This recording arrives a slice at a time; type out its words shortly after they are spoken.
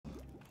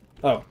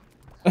Oh.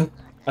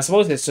 I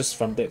suppose it's just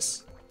from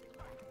this.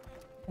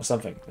 Or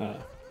something.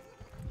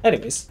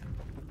 Anyways.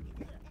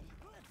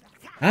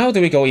 How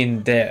do we go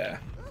in there?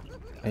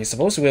 I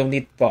suppose we'll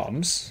need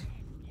bombs.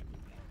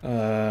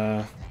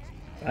 Can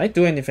I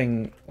do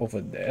anything over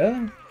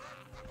there?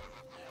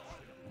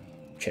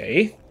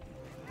 Okay.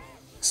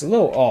 It's a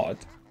little odd.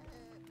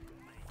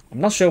 I'm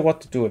not sure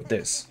what to do with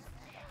this.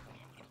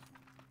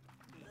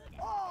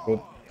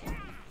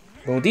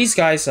 Will these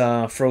guys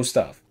throw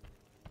stuff?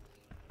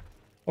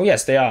 Oh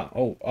yes, they are.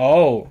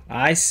 Oh,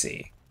 I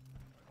see.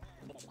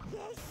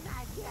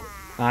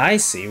 I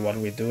see what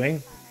we're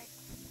doing.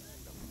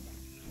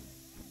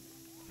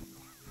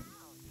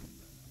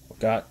 Oh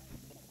god.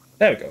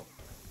 There we go.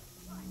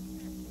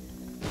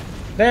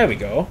 There we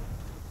go.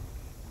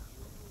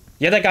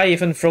 The other guy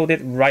even threw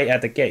it right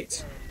at the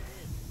gate.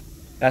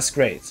 That's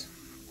great.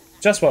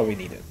 Just what we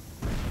needed.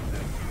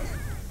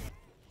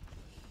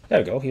 There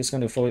we go. He's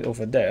going to throw it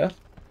over there.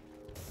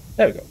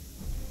 There we go.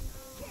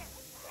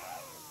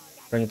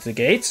 Bring it to the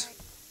gate.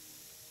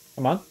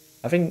 Come on.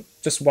 I think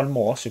just one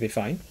more should be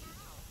fine.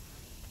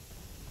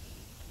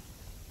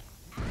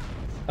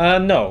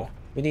 No.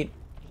 We need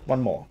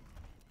one more.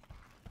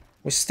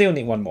 We still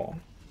need one more.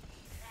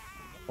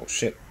 Oh,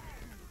 shit.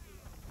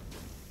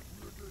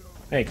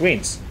 Hey,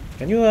 Greens.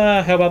 Can you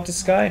help out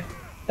this guy?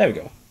 There we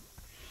go.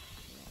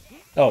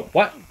 Oh,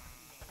 what?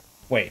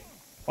 Wait.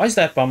 Why is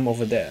that bomb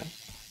over there?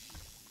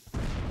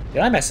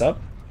 Did I mess up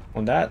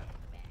on that?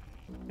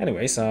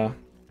 Anyways,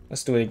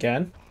 let's do it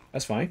again.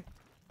 That's fine.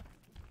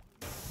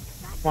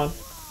 Come on.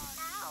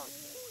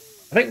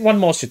 I think one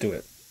more should do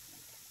it.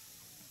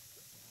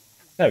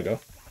 There we go.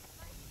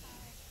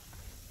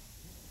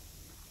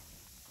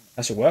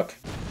 That should work.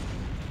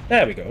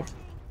 There we go.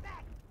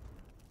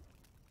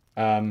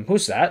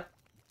 Who's that?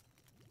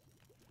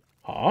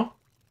 Huh?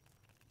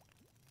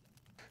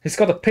 He's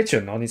got a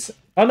pigeon on his...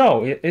 Oh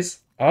no, it's...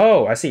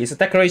 Oh, I see. It's a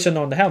decoration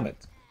on the helmet.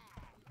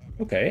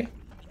 Okay.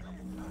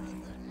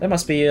 There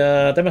must be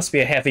a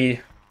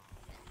heavy...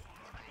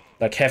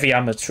 Like heavy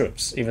armored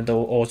troops, even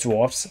though all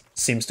dwarves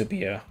seems to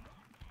be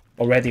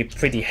already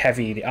pretty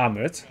heavily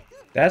armored.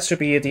 That should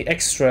be the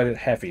extra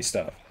heavy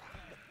stuff.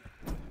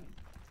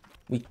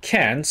 We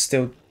can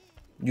still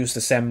use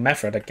the same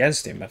method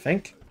against him, I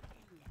think.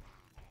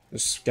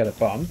 Just get a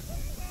bomb.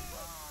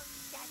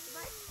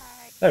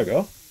 There we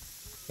go.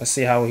 Let's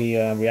see how he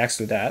reacts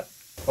to that.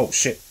 Oh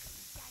shit.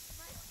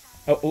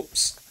 Oh,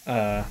 oops.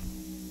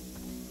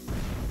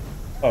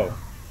 Oh,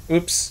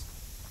 oops.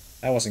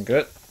 That wasn't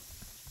good.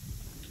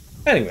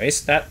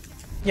 Anyways, that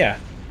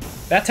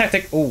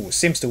tactic, ooh,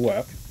 seems to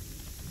work.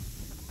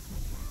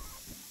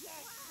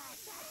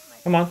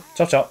 Come on,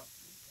 chop chop.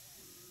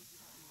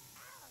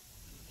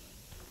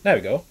 There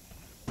we go.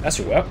 That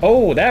should work.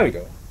 Oh, there we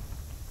go.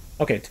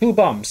 Okay, 2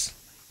 bombs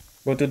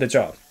will do the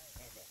job.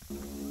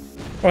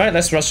 Alright,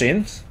 let's rush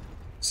in.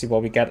 See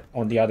what we get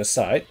on the other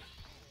side.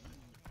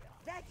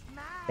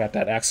 Grab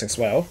that axe as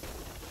well.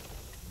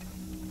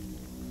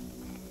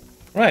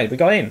 Right, we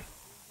got in.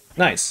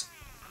 Nice.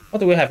 What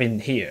do we have in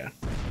here?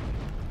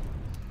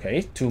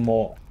 Okay, 2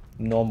 more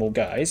normal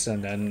guys,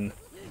 and then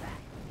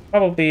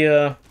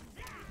probably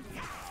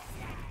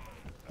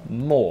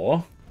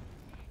more.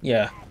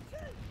 Yeah,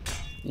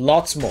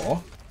 lots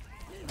more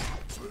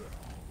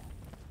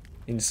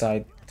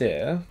inside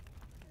there.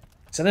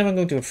 Is anyone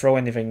going to throw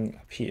anything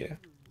up here?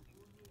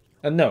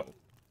 No.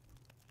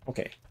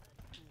 Okay.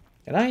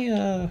 Can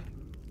I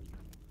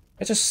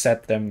just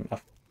set them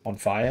up on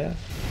fire?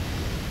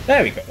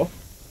 There we go.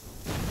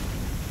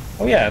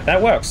 Oh yeah,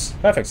 that works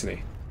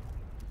perfectly.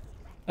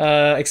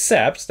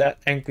 Except that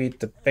angered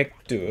the big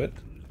dude.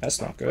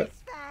 That's not good.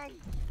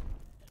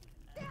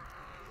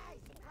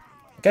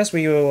 I guess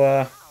we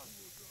will,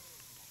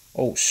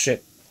 oh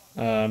shit.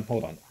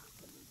 Hold on.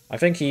 I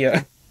think he,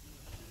 oh,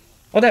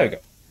 there we go.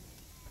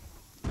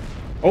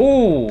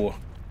 Oh!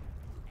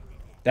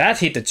 That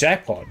hit the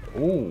jackpot.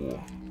 Oh,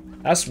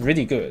 that's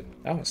really good.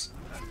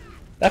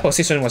 That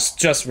position was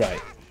just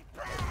right.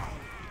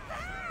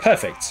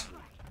 Perfect.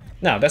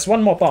 Now, there's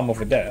one more bomb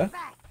over there.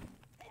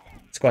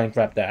 Let's go and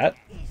grab that.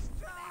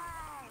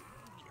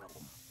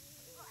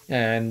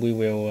 And we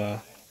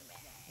will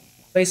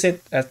place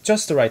it at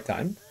just the right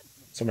time.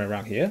 Somewhere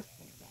around here.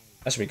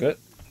 That should be good.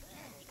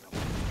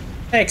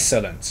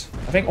 Excellent.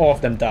 I think all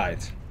of them died.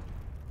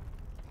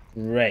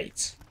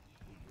 Great.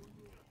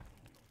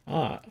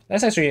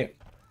 That's actually...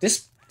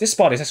 This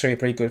spot is actually a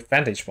pretty good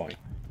vantage point.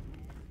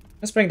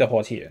 Let's bring the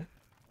horde here.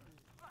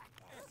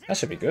 That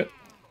should be good.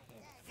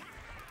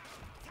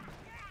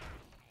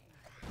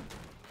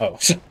 Oh,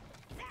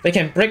 they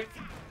can break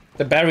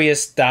the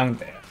barriers down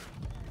there.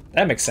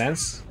 That makes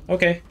sense.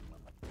 Okay.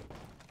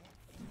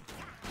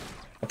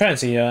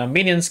 Apparently,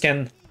 minions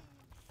can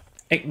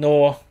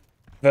ignore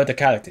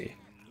verticality.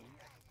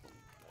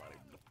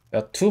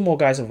 There are 2 more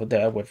guys over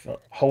there with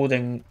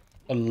holding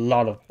a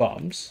lot of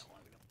bombs.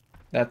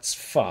 That's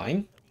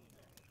fine.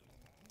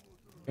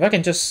 If I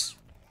can just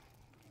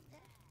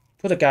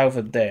put a guy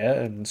over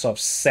there and sort of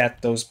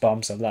set those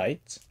bombs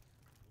alight,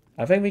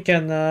 I think we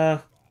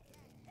can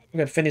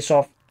finish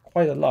off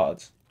quite a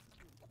lot.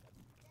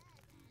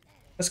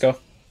 Let's go.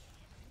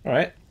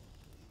 Alright.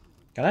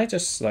 Can I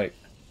just, like...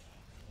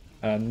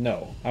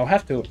 no. I'll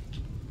have to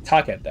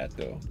target that,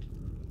 though.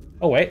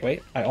 Oh,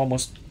 wait. I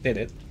almost did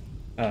it.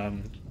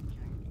 I'm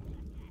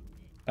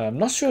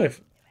not sure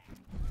if...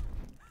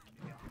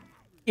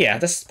 Yeah,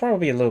 that's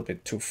probably a little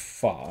bit too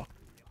far.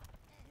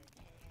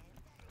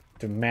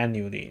 To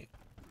manually...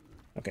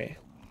 Okay.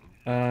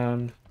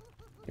 If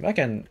I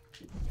can...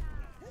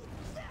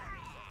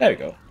 There we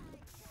go.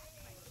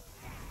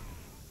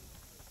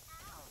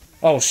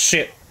 Oh,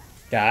 shit.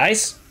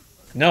 Guys.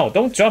 No,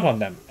 don't jump on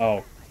them.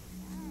 Oh.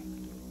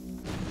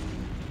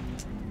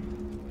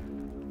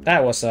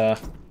 That was, that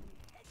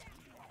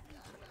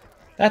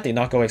did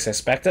not go as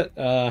expected.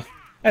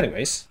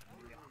 Anyways.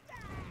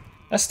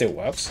 That still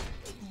works.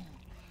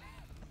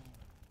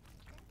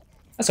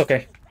 That's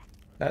okay.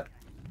 That...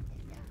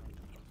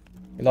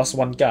 We lost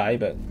one guy,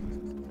 but...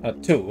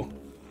 two,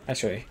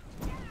 actually.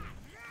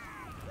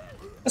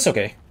 That's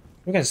okay.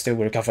 We can still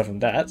recover from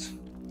that.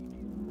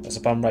 There's a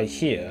bomb right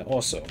here,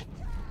 also.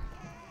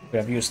 We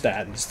have used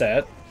that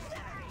instead.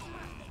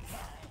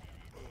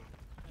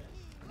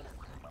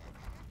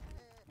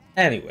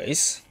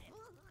 Anyways,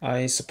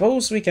 I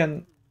suppose we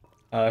can...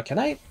 can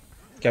I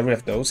get rid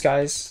of those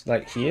guys,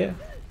 like here?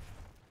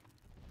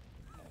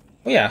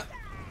 Oh yeah.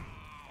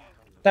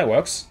 That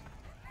works.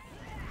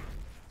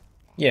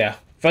 Yeah,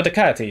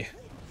 verticality.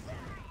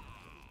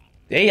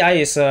 The AI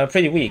is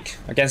pretty weak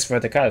against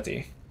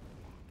verticality.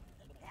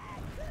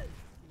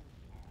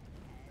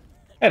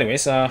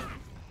 Anyways, I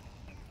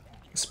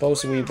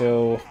suppose we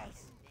will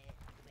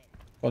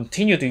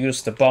continue to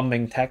use the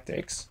bombing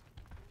tactics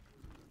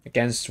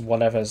against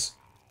whatever's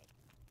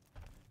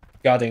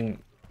guarding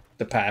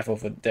the path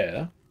over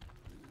there.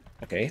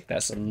 Okay,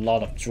 that's a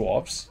lot of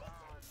dwarves.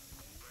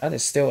 That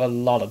is still a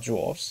lot of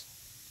dwarves.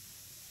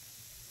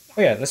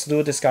 Oh yeah, let's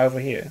do this guy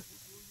over here.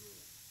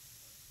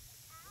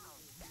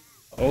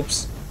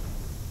 Oops.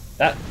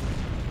 That.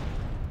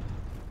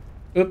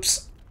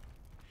 Oops.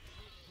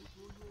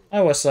 I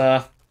was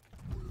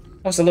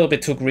a little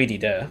bit too greedy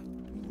there.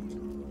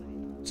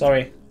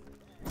 Sorry.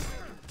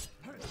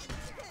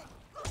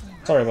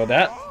 Sorry about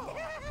that.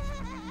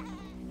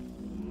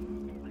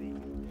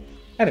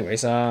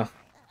 Anyways,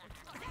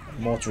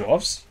 more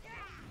dwarves.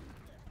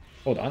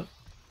 Hold on.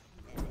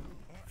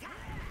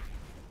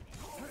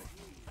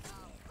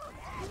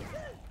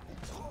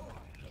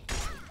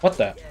 What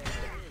the?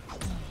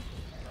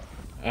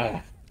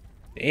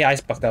 The AI's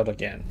bugged out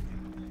again.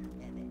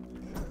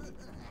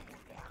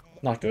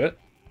 Not good.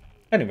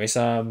 Anyways,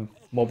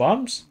 more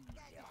bombs?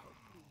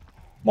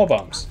 More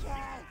bombs.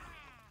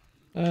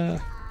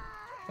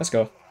 Let's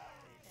go.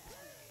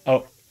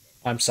 Oh,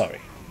 I'm sorry.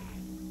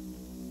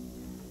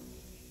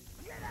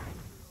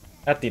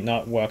 That did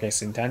not work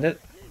as intended.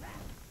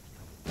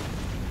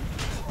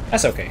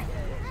 That's okay.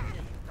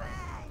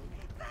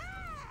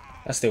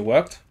 That still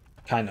worked.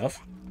 Kind of.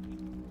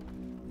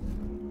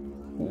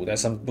 Ooh,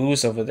 there's some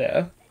booze over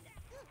there.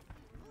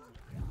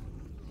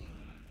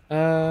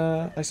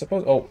 I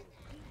suppose... Oh.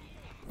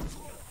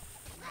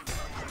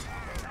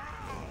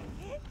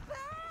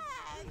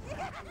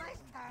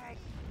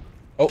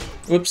 Oh,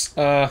 oops.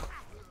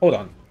 Hold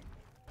on.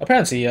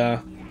 Apparently,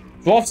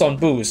 dwarves on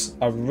booze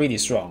are really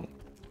strong.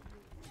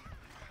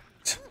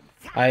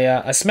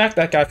 I smacked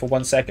that guy for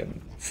 1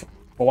 second,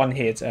 for one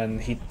hit, and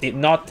he did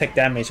not take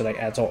damage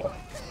like at all.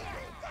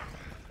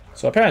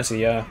 So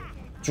apparently,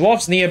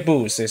 dwarves near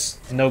booze is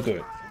no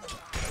good.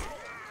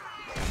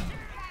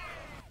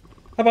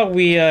 How about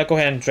we go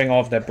ahead and drink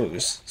all of that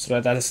booze so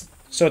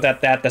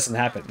that that doesn't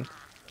happen.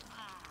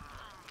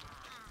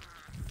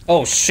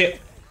 Oh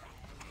shit!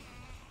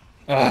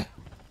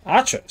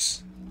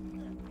 Archers.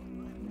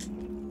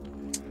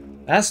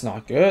 That's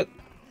not good.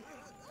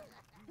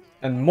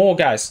 And more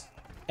guys.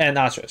 And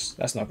archers.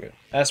 That's not good.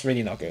 That's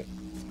really not good.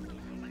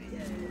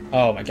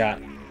 Oh my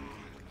god.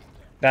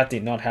 That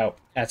did not help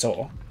at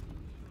all.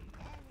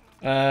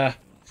 Oh,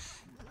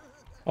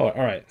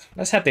 alright.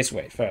 Let's head this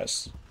way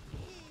first.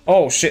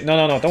 Oh shit,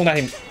 no. Don't let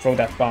him throw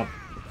that bomb.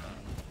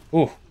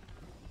 Ooh.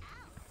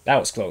 That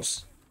was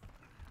close.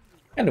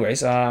 Anyways,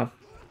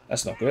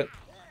 that's not good.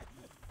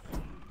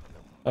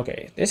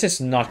 Okay, this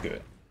is not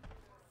good.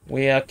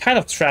 We are kind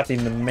of trapped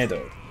in the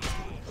middle.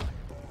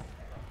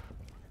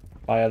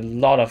 By a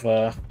lot of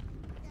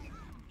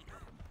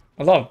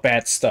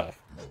bad stuff.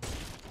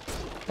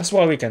 That's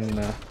why we can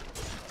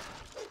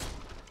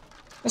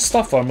let's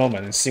stop for a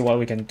moment and see what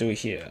we can do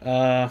here.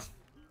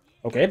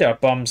 Okay, there are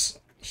bombs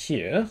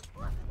here.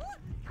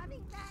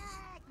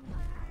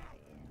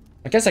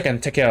 I guess I can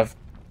take care of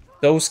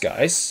those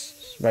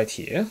guys right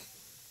here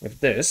with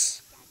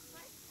this.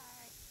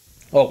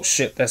 Oh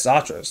shit, there's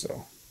archers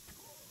though.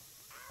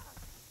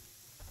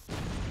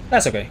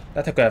 That's okay.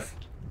 That took care of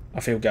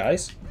a few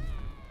guys.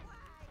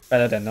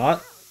 Better than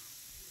not.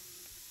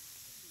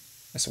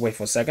 Let's wait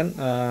for a second.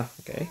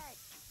 Okay.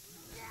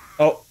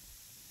 Oh,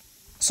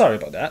 sorry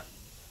about that.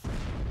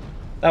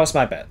 That was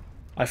my bad.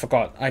 I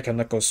forgot I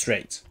cannot go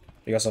straight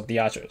because of the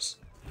archers.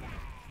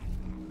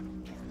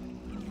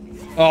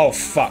 Oh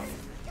fuck.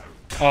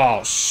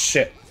 Oh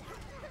shit.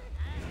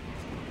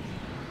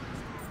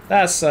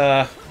 That's,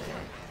 oh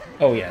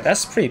yeah,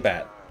 that's pretty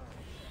bad.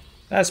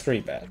 That's pretty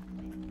bad.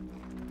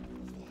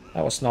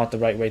 That was not the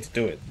right way to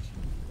do it.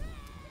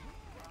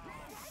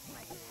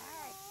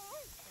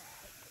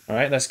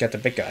 Alright, let's get the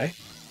big guy.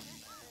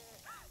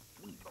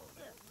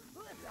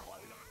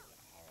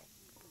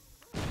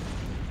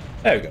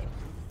 There we go.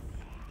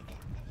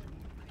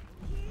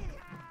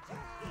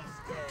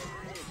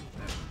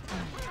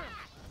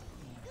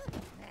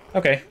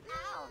 Okay.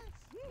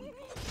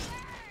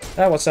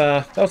 That was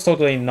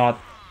totally not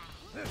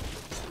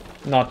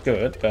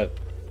good, but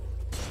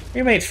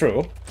we made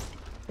through.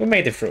 We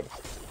made it through.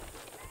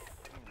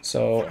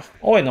 So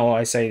all in all,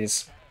 I say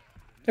it's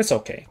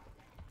okay.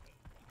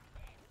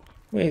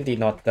 We did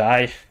not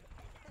die.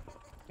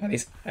 At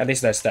least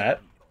there's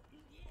that.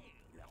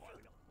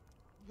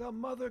 The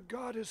Mother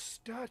Goddess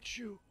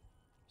statue.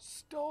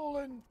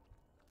 Stolen.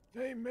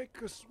 They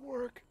make us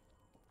work.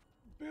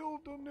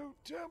 Build a new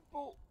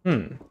temple.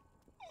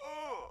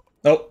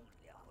 Oh.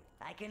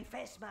 I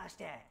confess,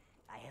 Master,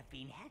 I have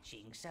been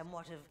hatching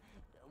somewhat of,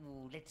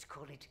 let's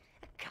call it,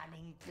 a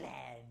cunning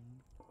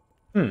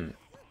plan.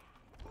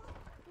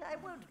 I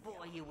won't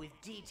bore you with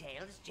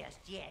details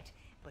just yet,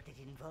 but it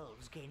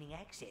involves gaining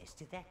access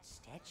to that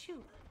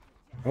statue.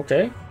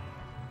 Okay.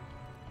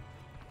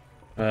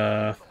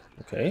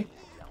 Okay.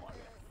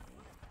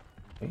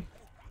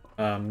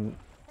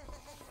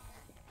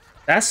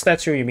 That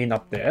statue you mean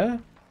up there?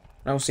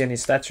 I don't see any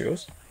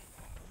statues.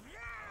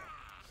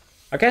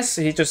 I guess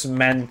he just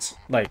meant,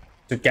 like,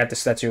 to get the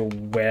statue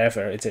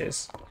wherever it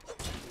is.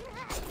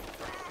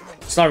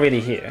 It's not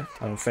really here,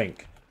 I don't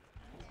think.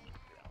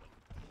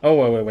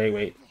 Oh,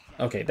 wait.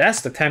 Okay, that's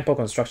the temple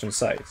construction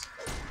site.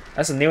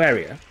 That's a new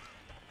area.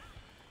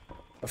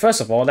 But first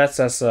of all, let's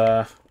just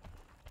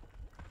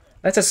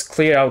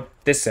clear out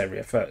this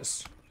area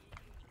first.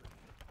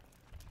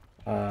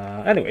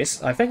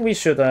 Anyways, I think we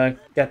should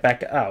get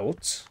back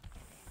out.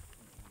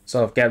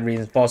 Sort of get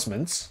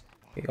reinforcements.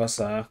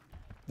 Because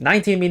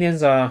 19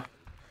 minions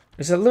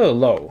is a little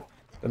low.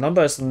 The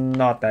number is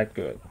not that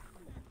good.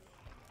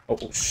 Oh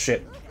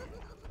shit.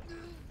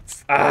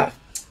 Ah!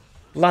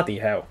 Bloody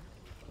hell.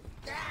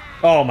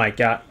 Oh my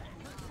god.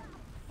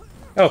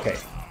 Okay.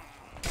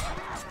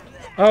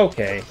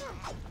 Okay.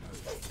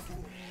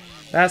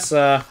 That's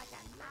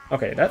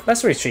okay,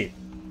 let's retreat.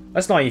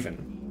 That's not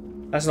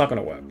even. That's not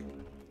gonna work.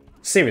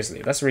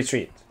 Seriously, let's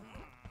retreat.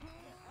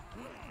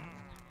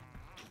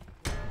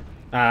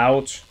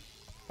 Ouch.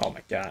 Oh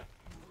my god.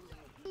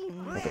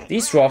 Okay,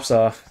 these dwarves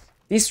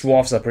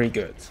are pretty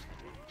good.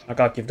 I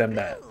gotta give them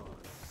that.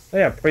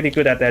 They are pretty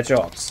good at their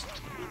jobs.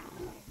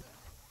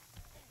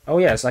 Oh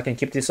yes, I can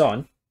keep this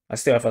on. I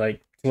still have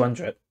like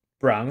 200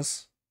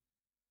 browns.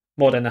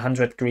 More than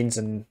 100 greens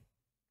and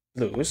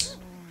blues.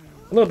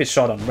 A little bit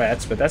short on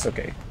reds, but that's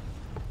okay.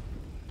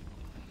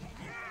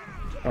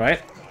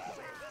 Alright.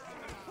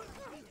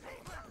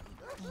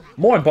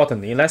 More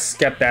importantly, let's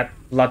get that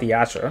bloody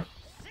archer.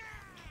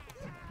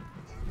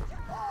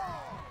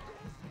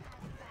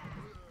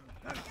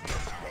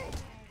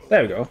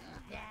 There we go.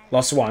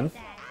 Lost one.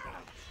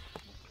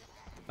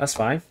 That's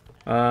fine.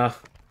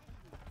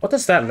 What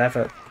does that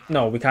lever?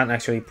 No, we can't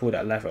actually pull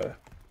that lever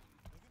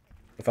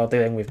without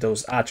dealing with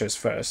those archers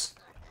first.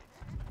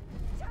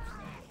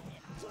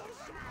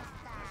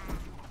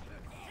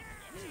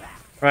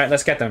 Alright,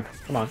 let's get them.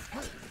 Come on.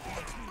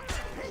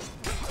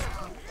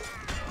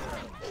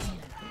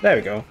 There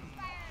we go.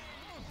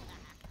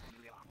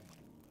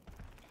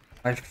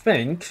 I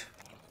think...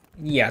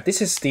 yeah,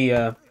 this is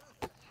the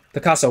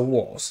castle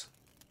walls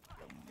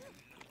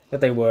that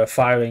they were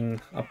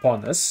firing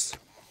upon us.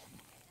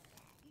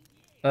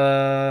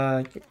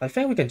 I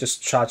think we can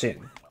just charge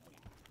in.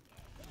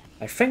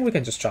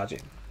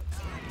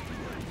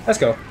 Let's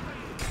go.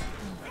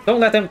 Don't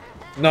let them...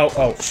 no,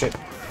 oh shit.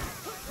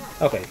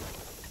 Okay.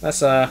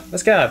 Let's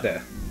get out of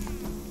there.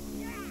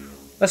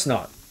 Let's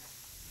not.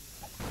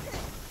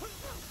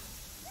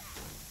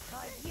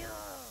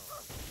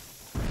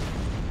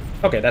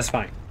 Okay, that's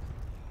fine.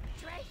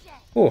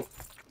 Ooh.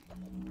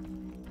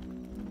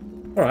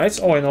 Alright,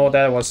 all in all,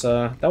 that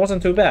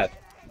wasn't too bad.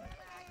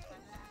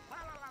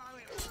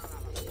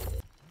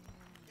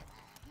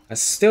 I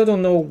still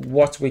don't know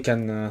what we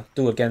can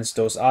do against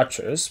those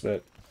archers,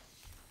 but...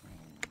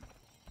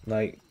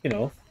 like, you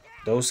know,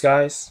 those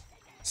guys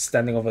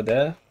standing over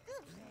there.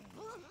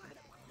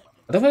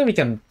 I don't think we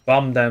can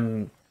bomb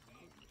them.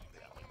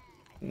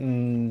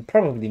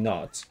 Probably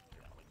not.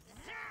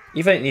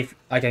 Even if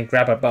I can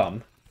grab a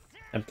bomb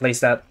and place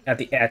that at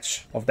the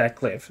edge of that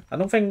cliff, I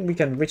don't think we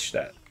can reach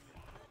that.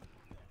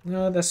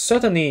 There's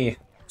certainly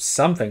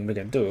something we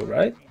can do,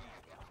 right?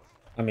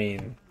 I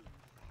mean,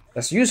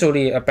 that's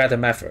usually a better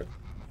method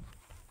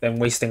than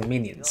wasting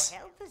minions.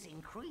 Your health has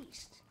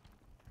increased.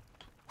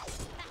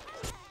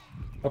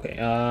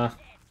 Okay,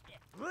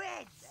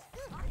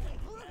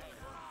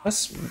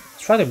 let's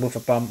try to move a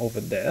bomb over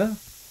there.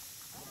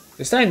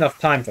 Is there enough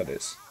time for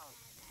this?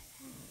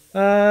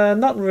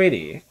 Not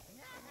really.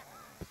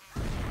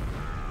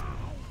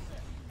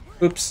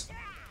 Oops.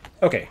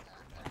 Okay.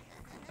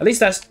 At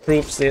least that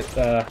proves it.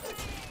 At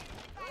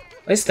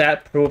least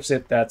that proves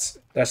it that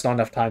there's not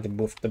enough time to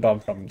move the bomb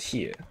from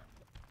here.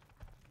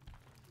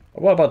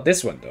 But what about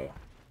this one, though?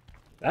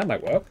 That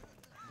might work.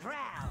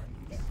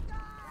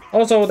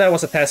 Also, there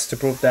was a test to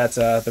prove that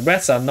the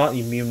rats are not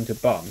immune to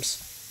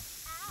bombs.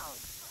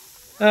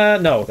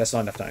 No, that's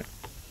not enough time.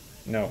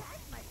 No.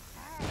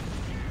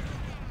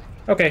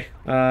 Okay,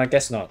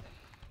 guess not.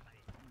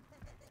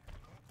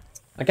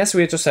 I guess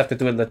we just have to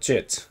do it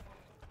legit.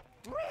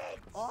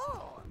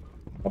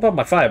 What about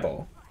my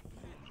fireball?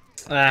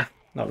 Ah,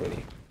 not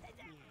really.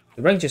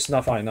 The range is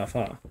not far enough,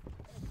 huh?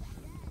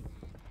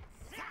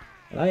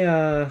 Can I,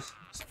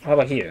 how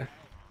about here?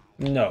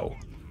 No.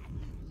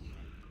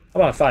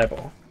 How about a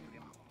fireball?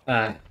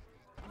 Ah.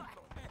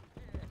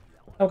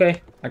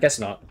 Okay, I guess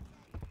not.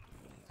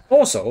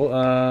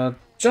 Also,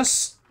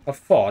 just a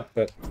thought,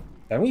 but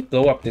can we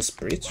blow up this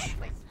bridge?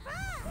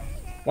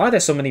 Why are there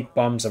so many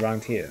bombs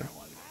around here?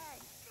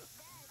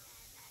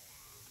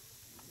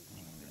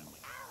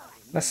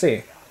 Let's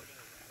see.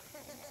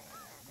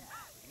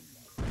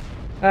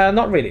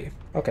 Not really.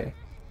 Okay.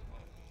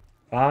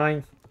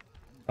 Fine.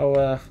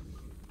 I'll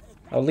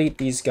lead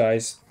these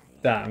guys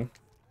down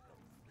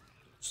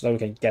so that we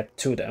can get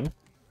to them.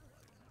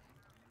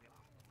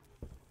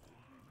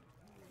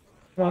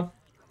 Come on.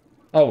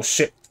 Oh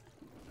shit.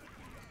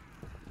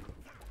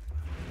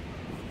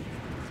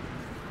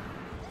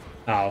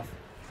 Ow.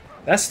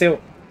 That's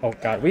still... Oh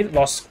god, we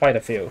lost quite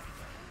a few.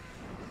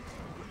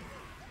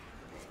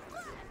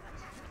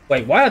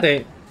 Wait, why are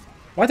they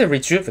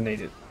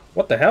rejuvenated?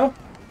 What the hell?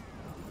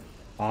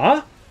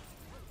 Huh?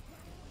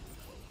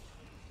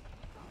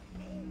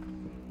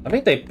 I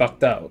think they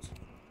bugged out.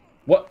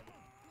 What?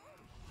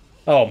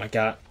 Oh my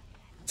god.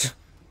 The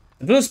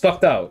blues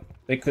bugged out.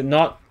 They could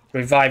not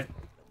revive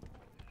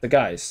the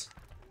guys.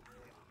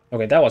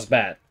 Okay, that was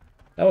bad.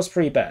 That was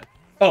pretty bad.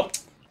 Oh!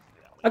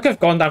 I could have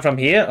gone down from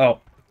here.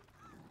 Oh.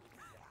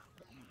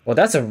 Well,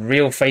 that's a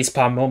real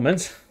facepalm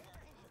moment.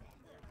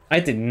 I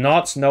did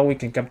not know we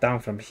can come down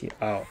from here.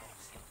 Oh.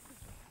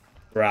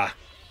 Bruh.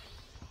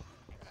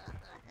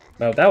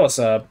 Well, that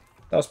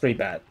was pretty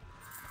bad.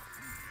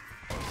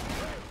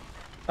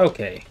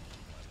 Okay.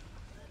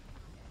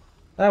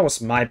 That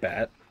was my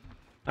bad.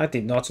 I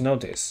did not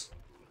notice.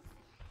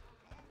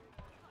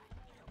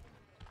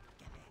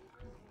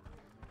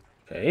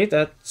 Okay,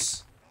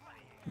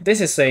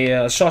 this is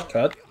a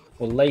shortcut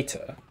for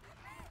later.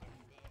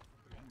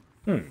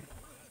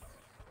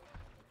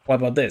 What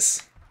about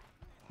this?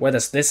 Where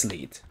does this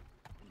lead?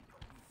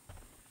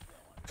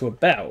 To a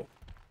bell.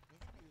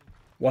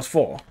 What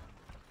for?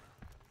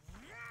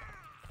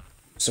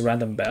 It's a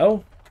random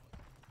bell?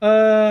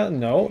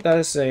 No, that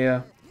is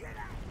a...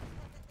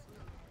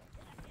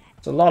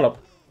 It's a lot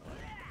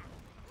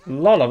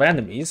of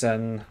enemies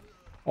and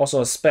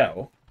also a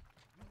spell.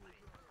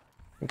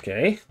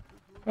 Okay.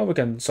 Well, we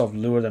can sort of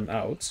lure them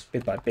out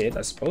bit by bit,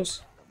 I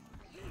suppose.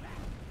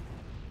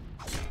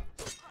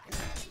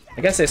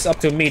 I guess it's up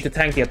to me to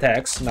tank the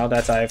attacks now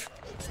that I've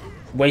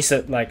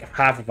wasted like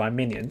half of my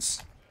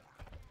minions.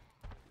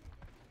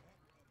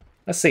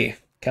 Let's see.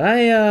 Can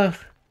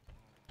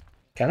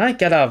I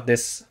get out of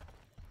this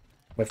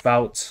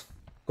without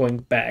going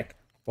back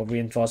for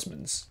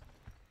reinforcements?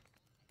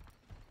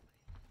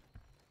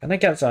 Can I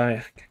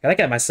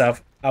get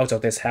myself out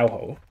of this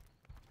hellhole?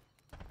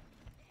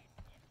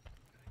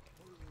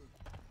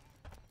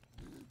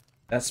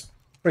 That's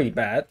pretty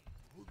bad.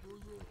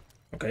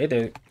 Okay,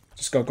 they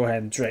just go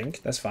ahead and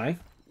drink. That's fine.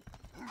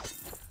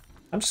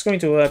 I'm just going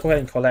to go ahead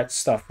and collect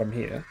stuff from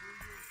here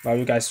while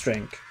you guys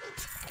drink.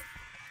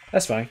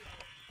 That's fine.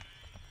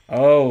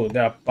 Oh,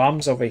 there are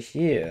bombs over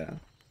here.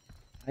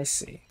 I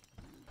see.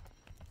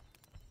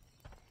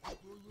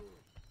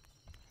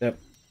 They're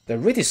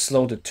really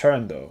slow to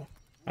turn though.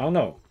 I don't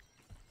know.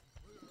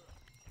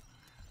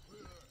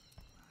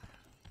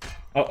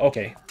 Oh,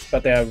 okay.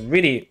 But they have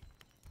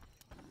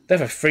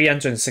a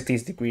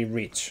 360-degree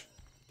reach.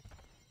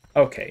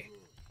 Okay.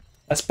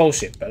 That's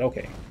bullshit, but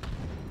okay.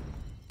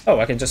 Oh,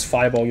 I can just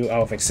fireball you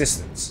out of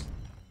existence.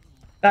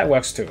 That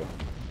works too.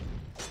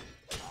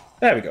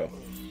 There we go.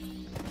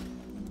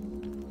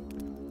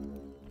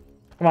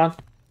 Come on,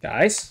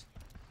 guys.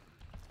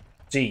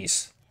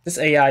 Jeez. This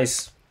AI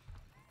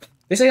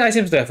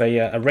seems to have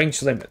a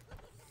range limit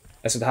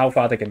as to how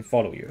far they can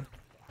follow you.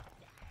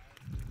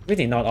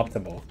 Really not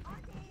optimal.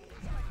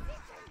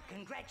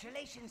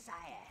 Congratulations, sire.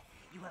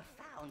 You have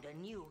found a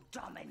new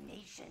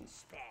domination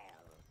spell.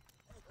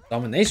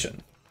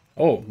 Domination?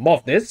 Oh, more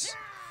of this?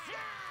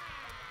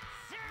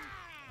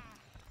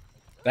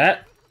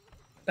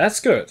 That's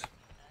good.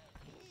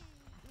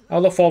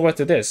 I'll look forward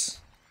to this.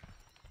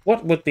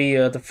 What would be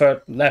the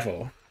third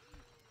level?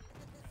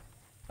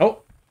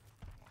 Oh.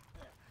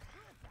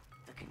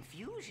 The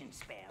confusion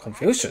spell.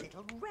 Confusion. Adds a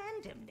little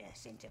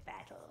randomness into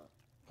battle.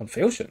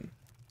 Confusion.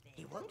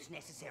 It won't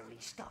necessarily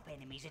stop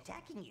enemies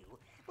attacking you,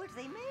 but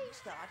they may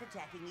start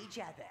attacking each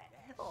other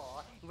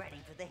or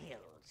running for the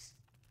hills.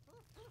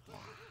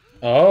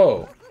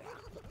 Oh.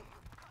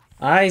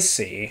 I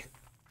see.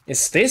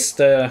 Is this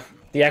the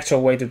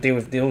actual way to deal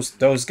with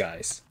those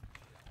guys?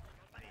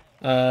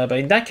 But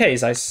in that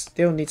case, I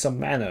still need some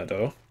mana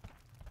though.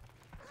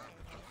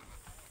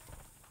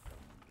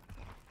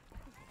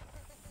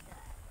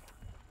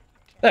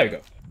 There we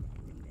go.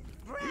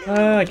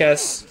 I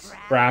guess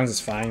browns is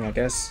fine, I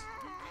guess.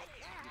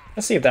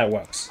 Let's see if that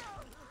works.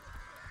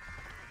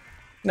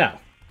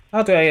 Now,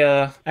 how do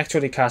I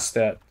actually cast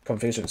that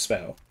confusion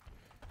spell?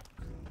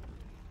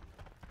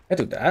 I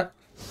do that.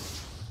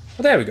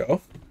 Oh, there we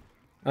go.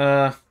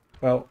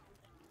 Well,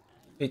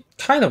 it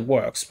kind of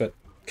works, but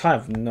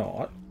kind of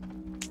not.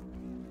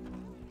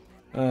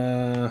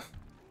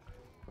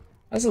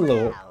 That's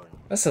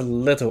a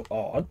little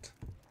odd.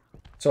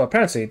 So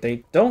apparently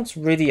they don't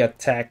really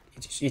attack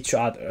each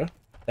other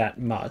that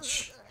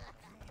much.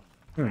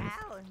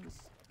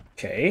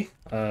 Okay.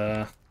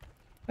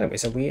 Anyway,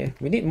 so we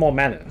need more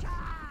mana.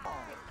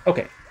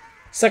 Okay.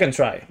 Second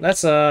try.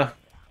 Let's go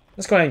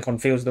ahead and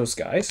confuse those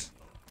guys.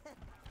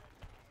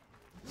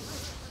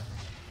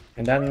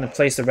 And then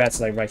place the rats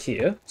like right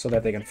here so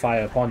that they can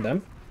fire upon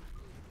them.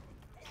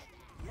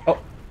 Oh.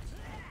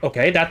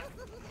 Okay, that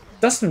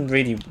doesn't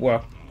really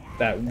work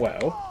that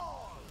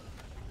well.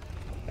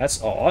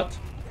 That's odd.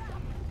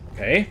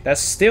 Okay,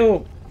 that's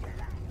still...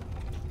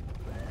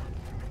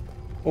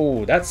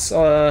 Oh, that's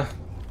that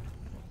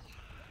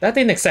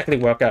didn't exactly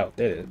work out,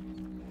 did it?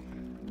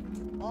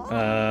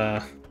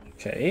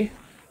 Okay.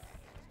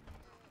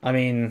 I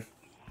mean,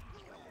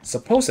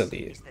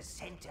 supposedly It's the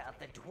center of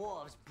the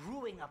dwarves'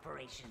 brewing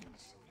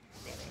operations.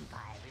 Their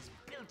empire is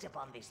built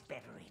upon this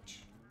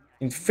beverage.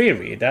 in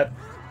theory that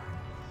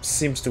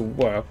seems to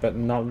work, but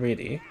not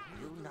really.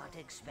 Do not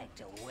expect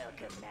a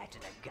welcome mat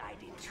and a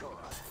guided tour.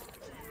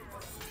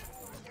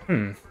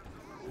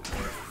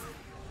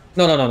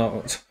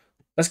 No.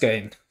 Let's get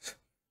in.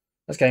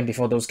 Let's get in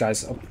before those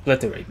guys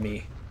obliterate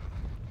me.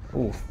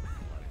 Ooh.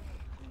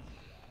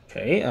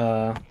 Okay,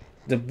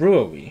 the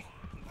brewery.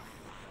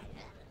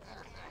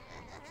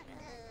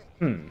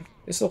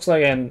 This looks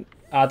like an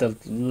other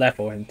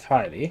level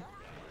entirely.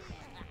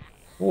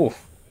 Ooh.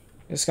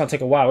 It's gonna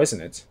take a while,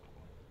 isn't it?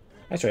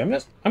 Actually,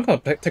 I'm gonna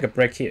take a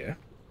break here.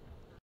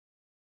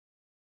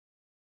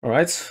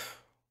 Alright.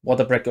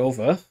 Water break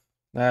over.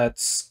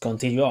 Let's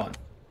continue on.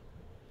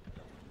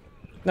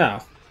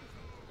 Now.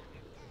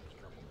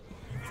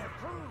 The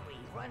brewery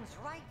runs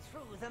right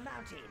through the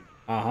mountain.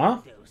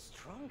 Uh-huh. Those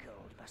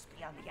stronghold must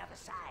be on the other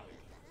side.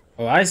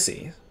 Oh, I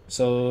see.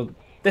 So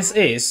this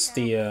is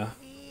the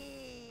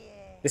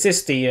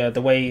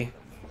way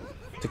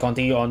to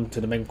continue on to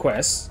the main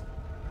quest,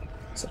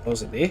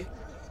 supposedly.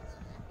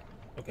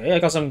 Okay, I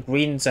got some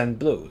greens and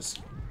blues.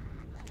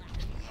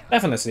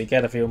 Definitely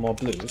get a few more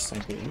blues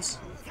and greens.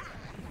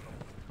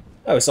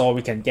 Oh, it's all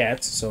we can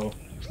get, so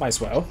might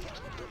as well.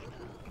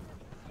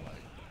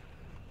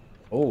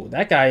 Oh,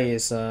 that guy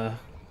is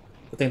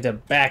putting their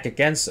back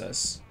against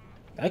us.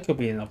 That could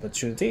be an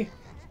opportunity.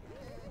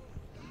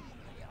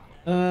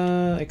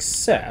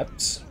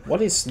 Except,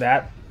 what is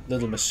that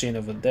little machine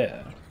over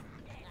there?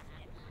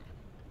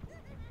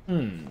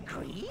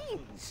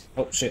 Greens?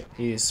 Oh shit,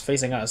 he's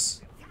facing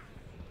us.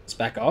 Let's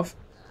back off.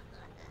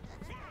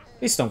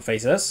 Please don't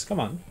face us, come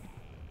on.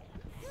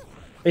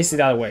 Face it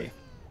the other way.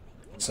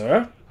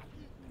 Sir?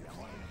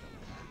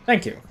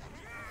 Thank you.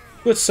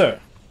 Good sir.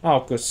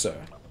 Oh, good sir.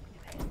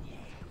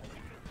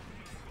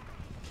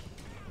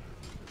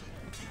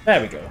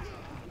 There we go.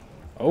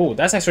 Oh,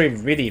 that's actually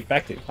really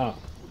effective, huh?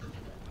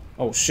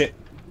 Oh shit,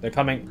 they're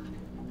coming.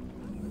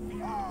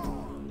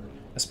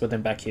 Let's put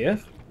them back here.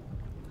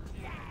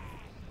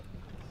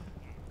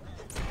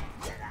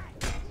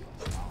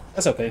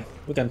 That's okay.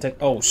 We can take...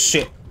 Oh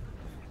shit.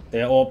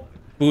 They're all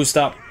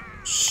boosted up.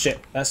 Shit,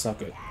 that's not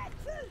good.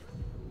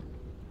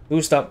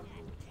 Boost up.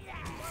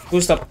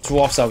 Boost up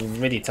dwarves are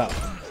really tough.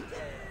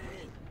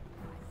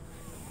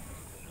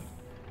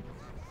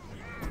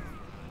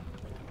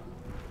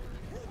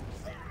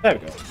 There we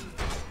go.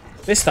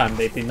 This time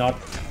they did not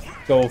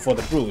go for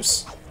the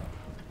bruise.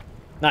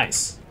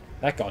 Nice.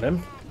 That got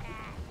him.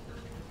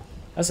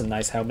 That's a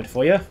nice helmet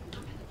for you.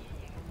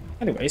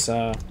 Anyways,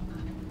 can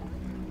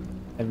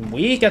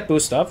we get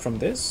boost up from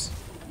this?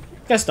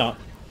 Guess not.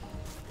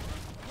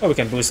 Oh, we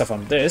can boost up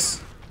from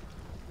this.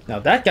 Now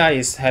that guy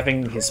is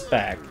having his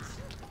back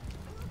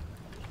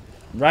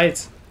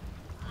right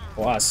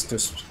for us to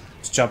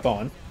jump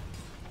on.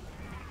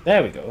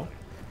 There we go.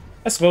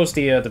 I suppose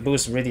the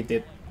boost really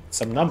did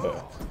some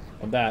number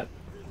on that.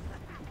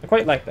 I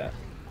quite like that.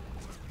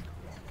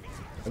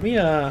 Can we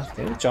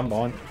jump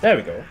on? There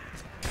we go.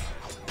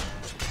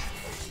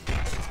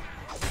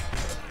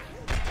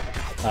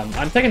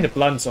 I'm taking the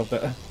blunts of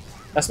the...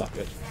 That's not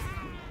good.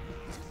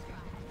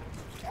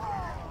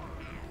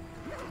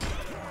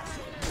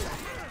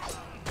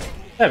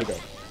 There we go.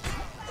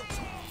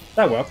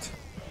 That worked.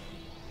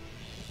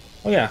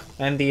 Oh yeah,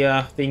 and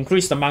the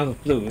increased amount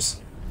of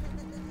blues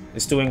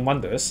is doing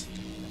wonders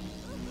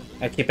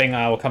at keeping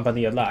our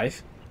company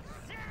alive.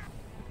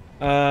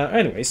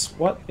 Anyways,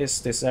 what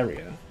is this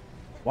area?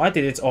 Why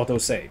did it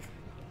auto-save?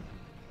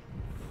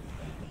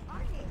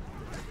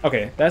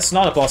 Okay, that's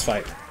not a boss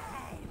fight.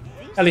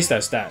 At least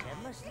there's that.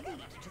 Must lead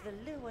to the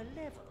lower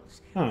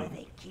levels Huh. where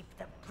they keep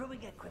the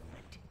brewing equipment.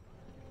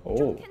 Oh.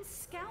 Drunken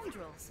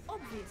scoundrels,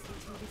 obviously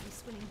too busy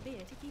swilling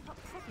beer to keep up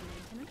proper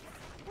maintenance.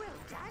 Well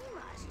done,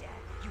 Master.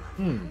 You have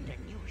found a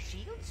new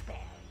shield spell.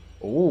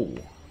 Oh.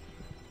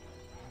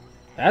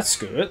 That's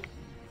good.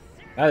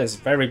 That is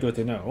very good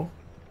to know.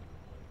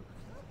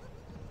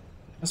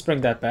 Let's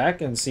bring that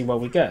back and see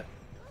what we get.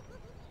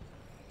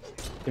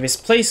 If it's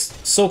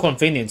placed so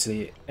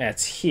conveniently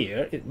at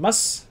here, it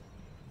must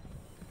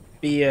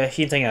be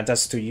hinting at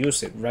us to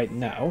use it right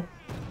now.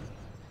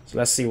 So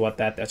let's see what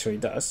that actually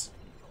does.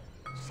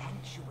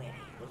 Sanctuary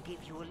will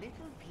give you a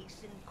little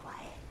peace and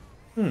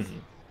quiet.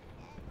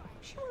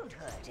 She won't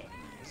hurt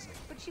enemies,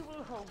 but she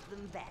will hold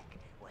them back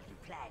while you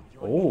plan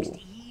your next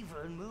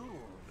evil move.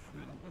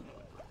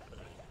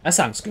 That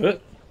sounds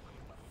good.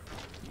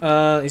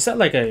 Is that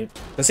like a...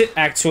 Does it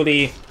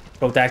actually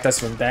protect us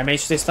from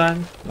damage this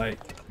time? Like,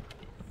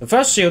 the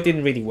first shield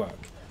didn't really work.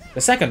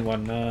 The second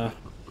one,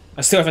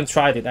 I still haven't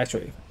tried it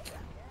actually.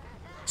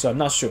 So I'm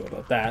not sure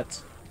about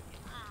that.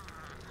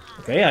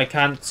 Okay, I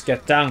can't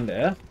get down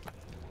there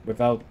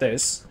without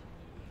this.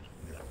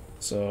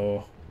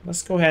 So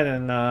let's go ahead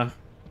and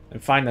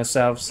find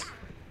ourselves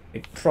a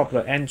proper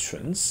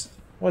entrance.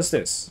 What's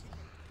this?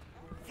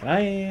 Can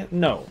I...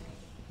 No.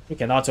 We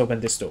cannot open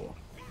this door.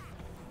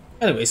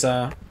 Anyways,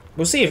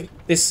 we'll see if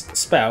this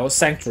spell,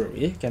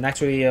 Sanctuary, can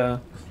actually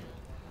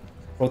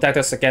protect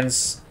us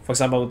against, for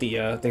example,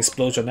 the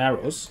explosion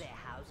arrows. Their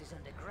houses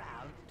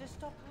underground to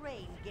stop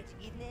rain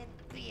getting in their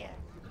beer.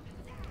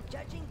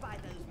 Judging by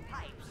those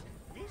pipes,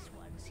 this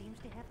one seems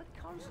to have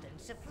a constant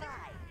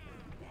supply.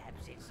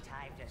 Perhaps it's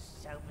time to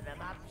sober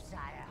them up,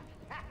 sire.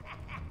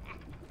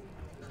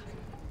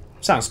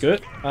 Sounds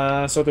good.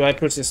 So do I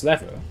push this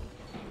lever?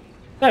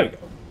 There we go.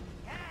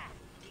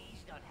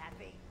 He's not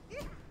happy.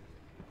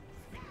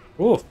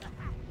 Ooh.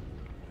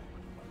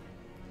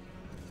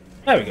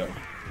 There we go.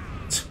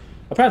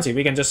 Apparently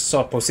we can just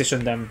sort of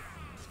position them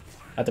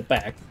at the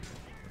back.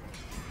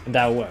 And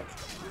that'll work.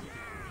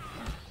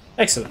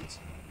 Excellent.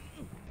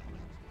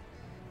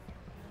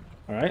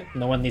 Alright,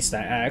 no one needs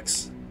that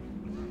axe.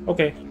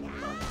 Okay.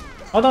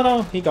 Oh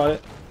no, he got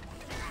it.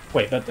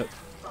 Wait, but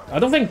I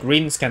don't think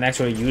greens can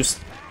actually use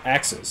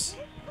axes.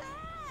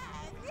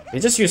 They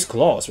just use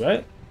claws,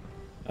 right?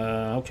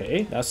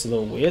 Okay, that's a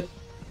little weird.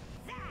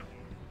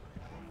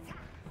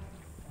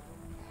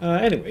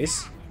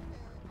 Anyways.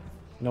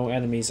 No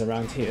enemies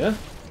around here.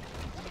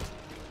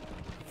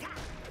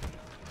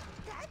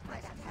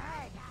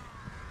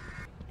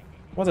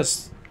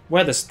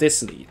 Where does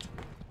this lead?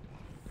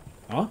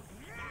 Huh?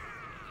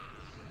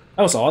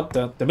 That was odd.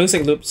 The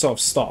music loop sort of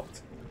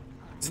stopped.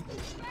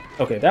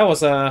 Okay, that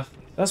was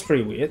that's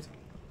pretty weird.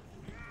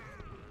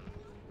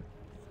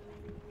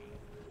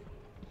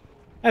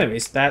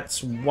 Anyways,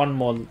 that's one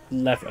more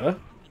lever.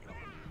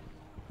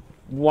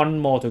 One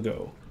more to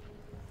go.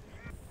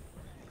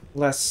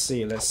 Let's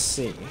see.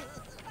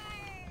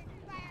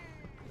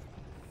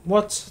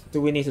 What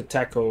do we need to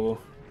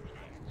tackle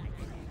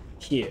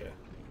here?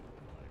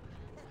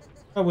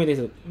 Oh,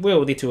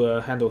 we'll need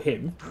to handle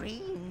him.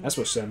 That's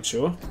for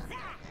sure.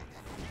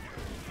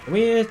 Can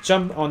we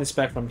jump on his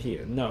back from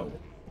here? No.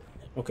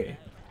 Okay.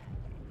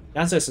 The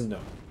answer is no.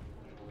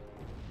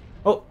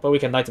 Oh, but we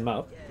can light him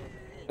up.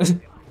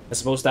 I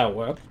suppose that'll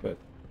work, but...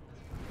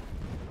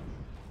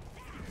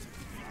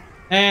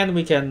 And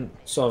we can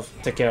sort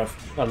of take care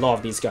of a lot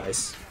of these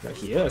guys right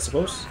here, I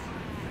suppose.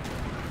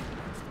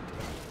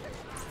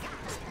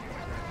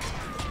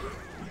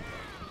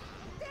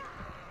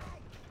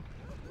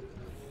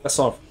 That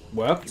sort of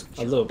worked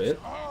a little bit.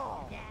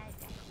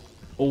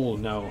 Oh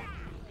no.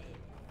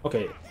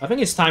 Okay, I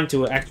think it's time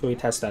to actually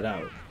test that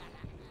out.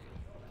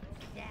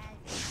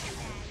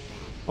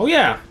 Oh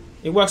yeah,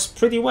 it works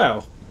pretty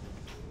well.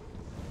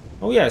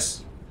 Oh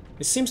yes,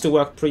 it seems to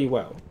work pretty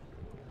well.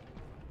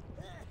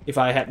 If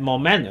I had more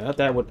mana,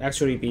 that would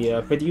actually be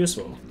pretty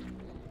useful.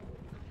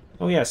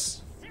 Oh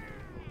yes.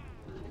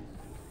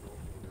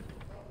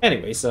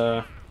 Anyways,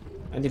 I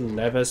need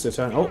levers to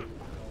turn. Oh,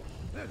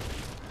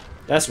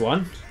 that's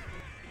one.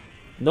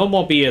 No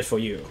more beard for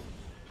you.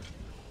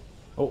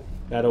 Oh,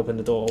 that opened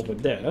the door over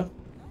there.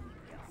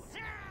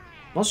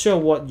 Not sure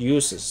what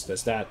uses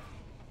does that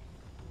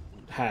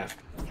have,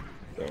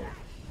 though.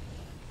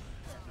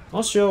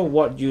 Not sure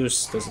what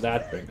use does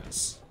that bring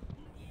us.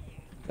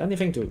 Is there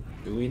anything to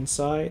do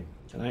inside?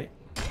 Can I?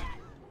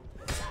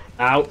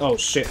 Ow! Oh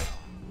shit!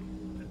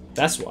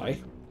 That's why.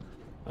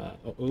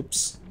 Oh,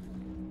 oops.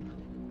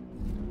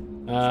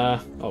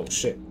 Oh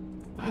shit!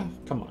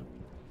 Come on.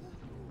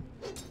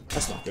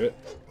 That's not good.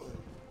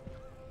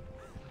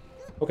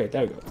 Okay,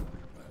 there we go.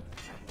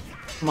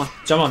 Come on,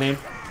 jump on him.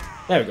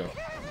 There we go.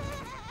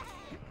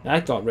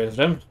 That got rid of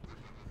them.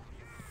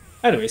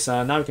 Anyways,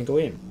 now we can go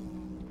in.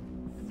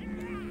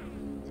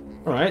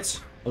 Alright.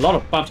 A lot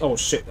of bumps. Oh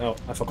shit. Oh,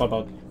 I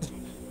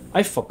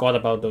forgot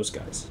about those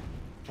guys.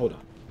 Hold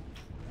on.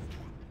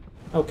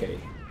 Okay.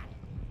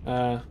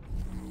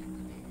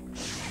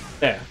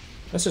 There.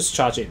 Let's just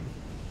charge in.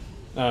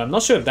 I'm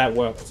not sure if that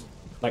worked,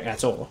 like,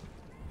 at all.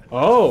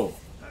 Oh!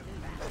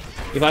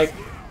 If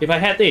I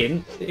head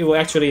in, it will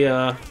actually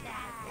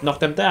knock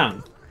them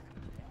down.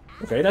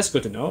 Okay, that's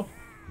good to know.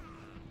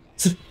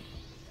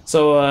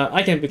 So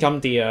I can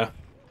become the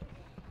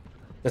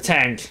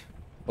tank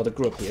for the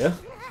group here.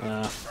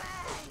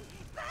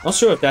 Not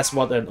sure if that's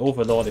what an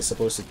overlord is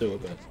supposed to do,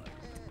 but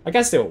I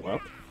guess they'll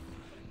work.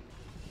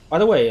 By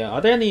the way, are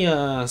there any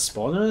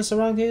spawners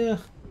around here?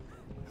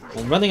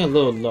 I'm running a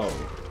little low,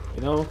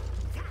 you know?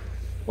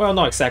 Well,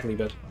 not exactly,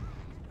 but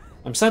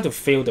I'm starting to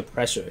feel the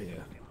pressure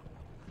here.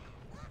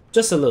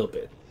 Just a little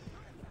bit.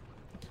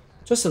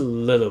 Just a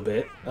little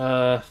bit.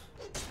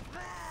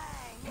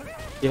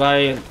 If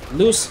I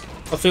lose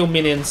a few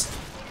minions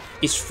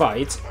each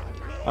fight,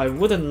 I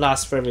wouldn't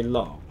last very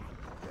long.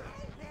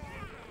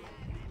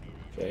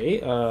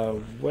 Okay,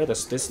 where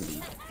does this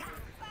lead?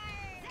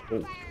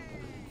 Oh.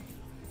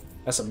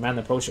 That's some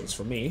mana potions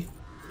for me.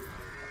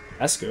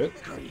 That's good.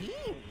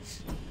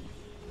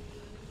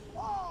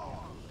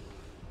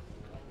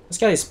 Let's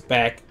get his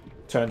back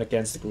turned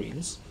against the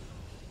greens.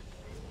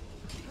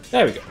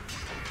 There we go.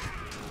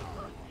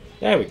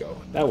 There we go.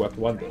 That worked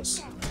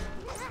wonders.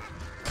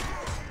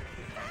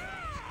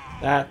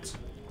 That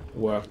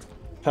worked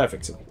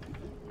perfectly.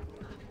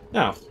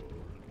 Now,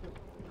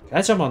 can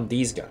I jump on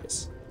these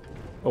guys?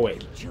 Oh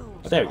wait.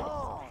 Oh, there we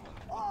go.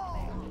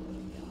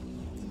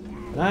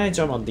 Can I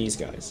jump on these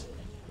guys?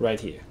 Right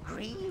here.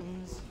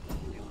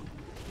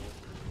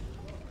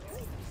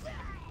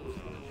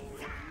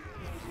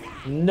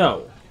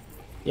 No.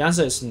 The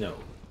answer is no.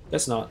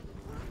 Guess not.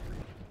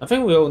 I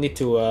think we'll need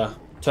to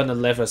turn the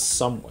lever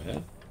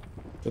somewhere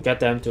to get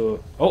them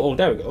to. Oh,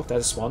 there we go.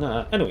 That's one.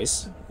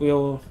 Anyways, we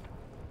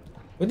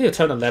need to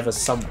turn the lever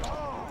somewhere.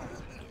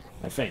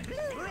 I think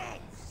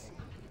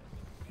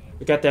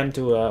to get them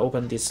to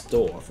open this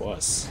door for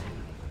us.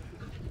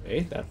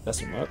 Okay, that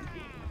doesn't work.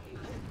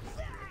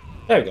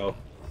 There we go.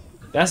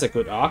 That's a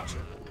good arc.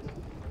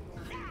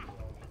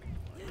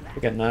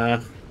 We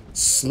can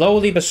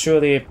slowly but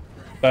surely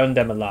burn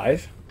them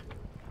alive.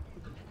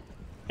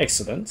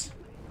 Excellent.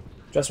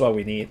 Just what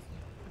we need.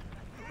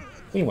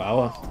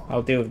 Meanwhile,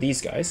 I'll deal with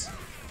these guys.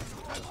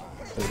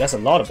 Oh, that's a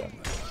lot of them.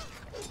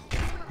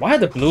 Why are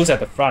the blues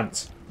at the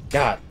front?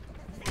 God.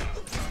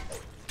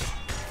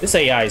 This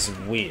AI is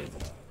weird.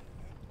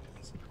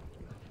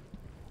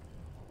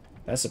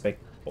 That's a big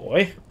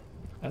boy.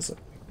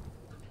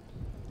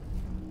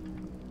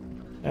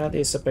 That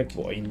is a big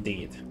boy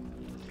indeed.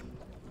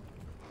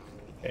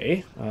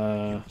 Okay,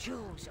 I'll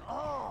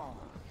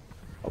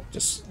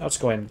just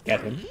go and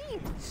get him.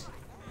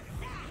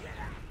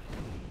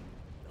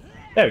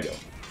 There we go.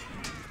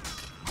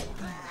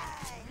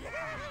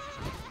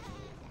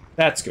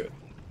 That's good.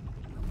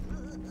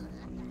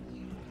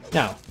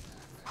 Now,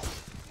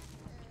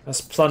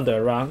 let's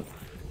plunder around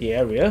the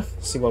area,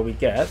 see what we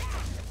get.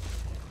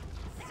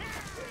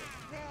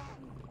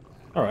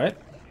 Alright.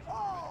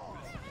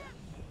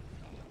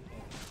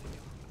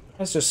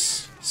 Let's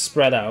just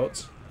spread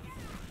out.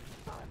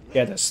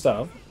 Get the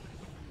stuff.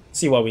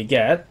 See what we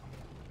get.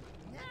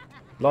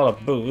 A lot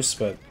of boost,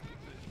 but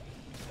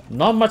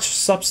not much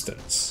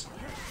substance.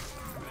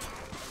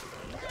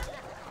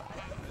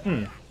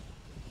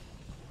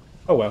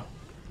 Oh well.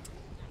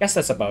 Guess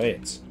that's about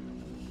it.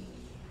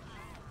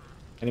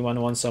 Anyone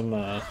want some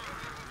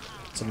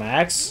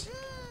axe?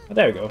 Oh,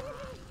 there we go.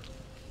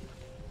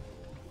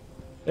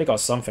 They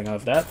got something out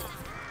of that.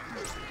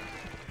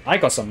 I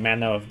got some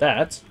mana out of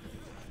that.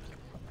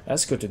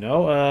 That's good to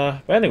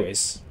know. But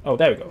anyways, oh,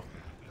 there we go.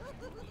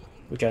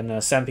 We can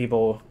send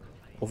people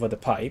over the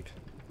pipe.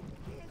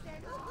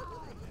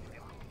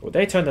 Will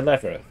they turn the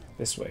lever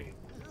this way?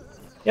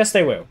 Yes,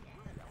 they will.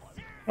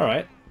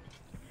 Alright.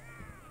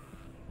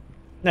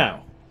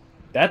 Now,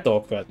 that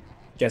door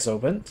gets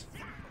opened.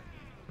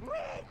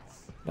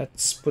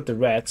 Let's put the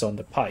rats on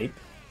the pipe.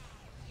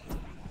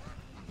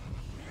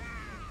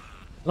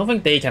 I don't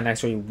think they can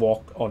actually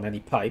walk on any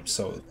pipe,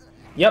 so...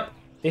 Yep,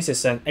 this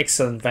is an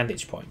excellent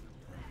vantage point.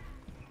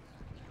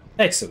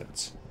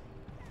 Excellent.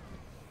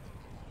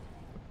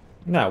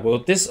 Now, will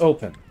this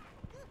open?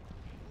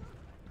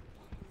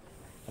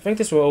 I think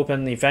this will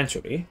open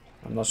eventually.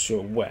 I'm not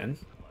sure when.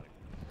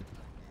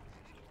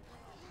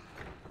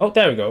 Oh,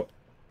 there we go.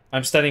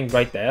 I'm standing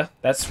right there.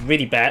 That's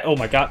really bad. Oh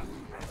my god.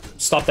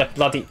 Stop that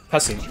bloody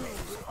cussing.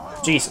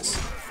 Jesus.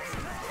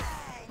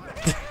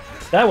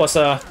 that was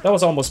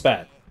almost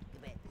bad.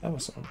 That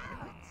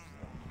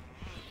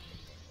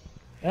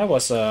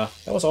was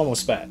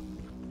almost bad.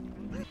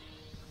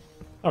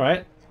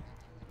 Alright.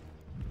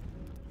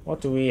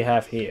 What do we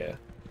have here?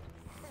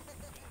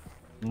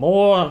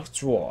 More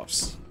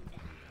dwarves.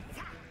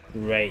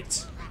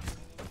 Great.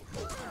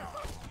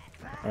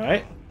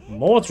 Alright.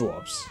 More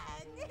dwarves.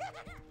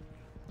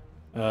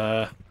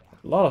 A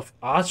lot of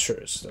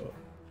archers though.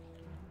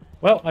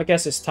 Well, I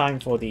guess it's time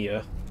for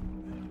the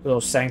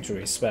little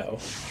sanctuary spell.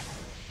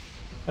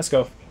 Let's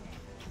go.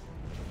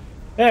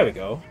 There we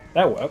go.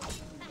 That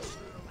worked.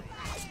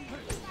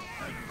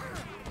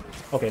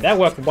 Okay, that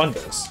worked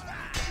wonders.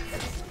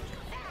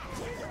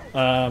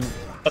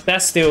 But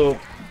that still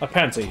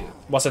apparently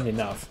wasn't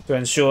enough to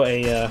ensure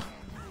a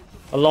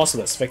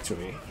lossless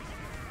victory.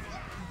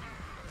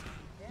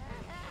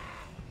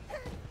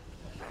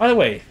 By the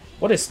way,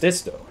 what is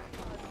this though?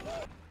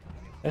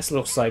 This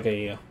looks like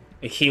a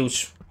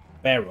huge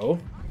barrel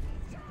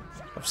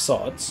of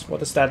sorts. What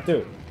does that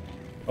do?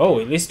 Oh,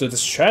 it leads to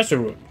this treasure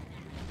room.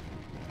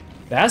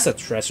 That's a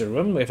treasure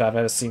room if I've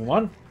ever seen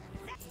one.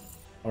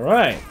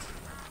 Alright.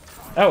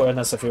 That'll earn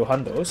us a few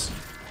hundos.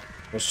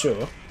 For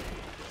sure.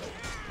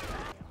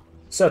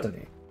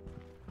 Certainly.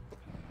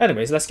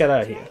 Anyways, let's get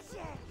out of here.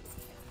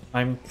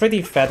 I'm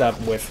pretty fed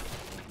up with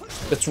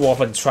the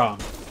Dwarven charm.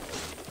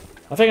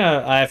 I think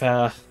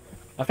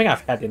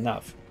I've had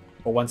enough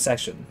for one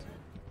section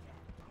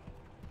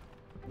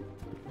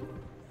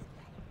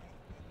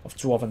of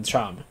Dwarven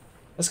charm.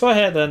 Let's go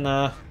ahead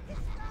and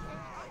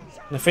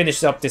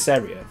finish up this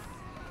area.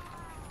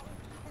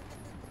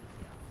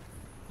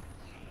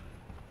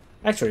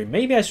 Actually,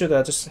 maybe I should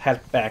just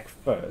head back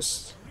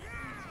first.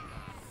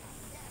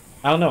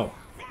 I don't know.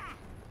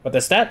 But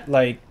does that,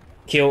 like,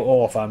 kill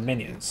all of our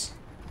minions?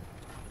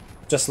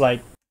 Just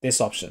like this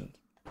option.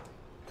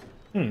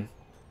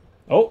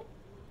 Oh,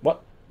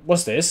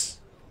 what's this?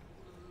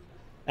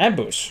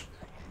 Ambush.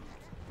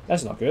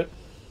 That's not good.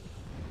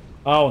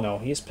 Oh no,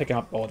 he's picking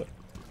up all the...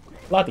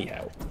 Bloody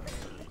hell.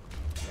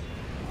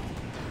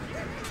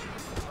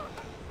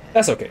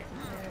 That's okay.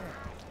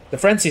 The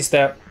frenzy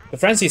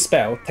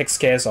spell takes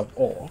care of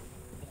all.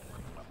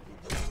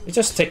 It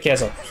just takes care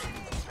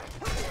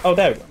of... Oh,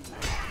 there we go.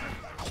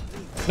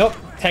 Nope,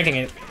 tanking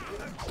it.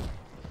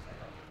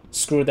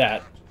 Screw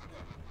that.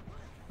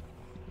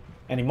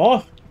 Any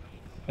more?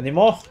 Any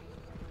more?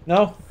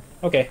 No?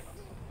 Okay.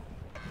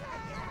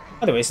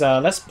 Anyways,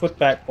 let's put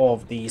back all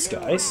of these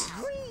guys.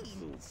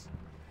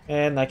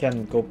 And I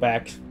can go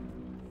back,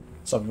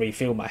 sort of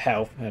refill my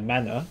health and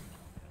mana.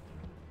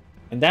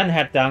 And then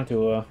head down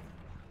to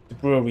the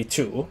Brewery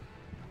 2.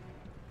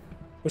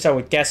 Which I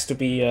would guess to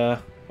be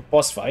a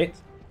boss fight.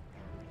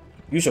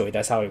 Usually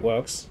that's how it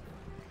works.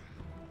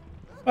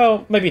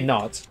 Well, maybe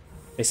not.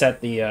 They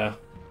said that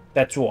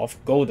dwarf,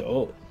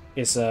 Goldo,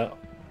 is at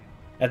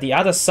the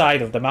other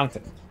side of the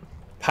mountain.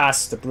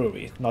 Past the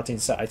brewery, not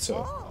inside,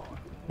 so...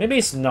 Maybe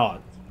it's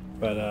not,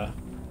 but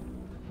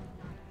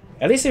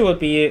at least it would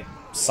be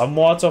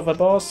somewhat of a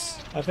boss,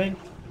 I think.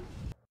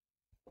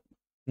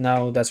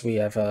 Now that we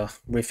have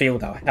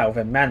refilled our health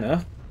and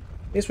mana,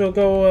 this will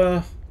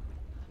go...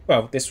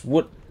 well, this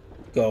would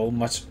go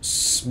much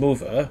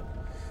smoother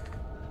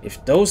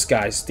if those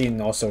guys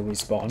didn't also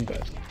respawn,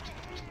 but...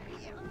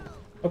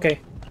 Okay.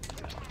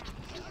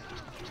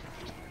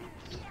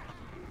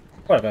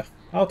 Whatever,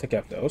 I'll take care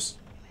of those.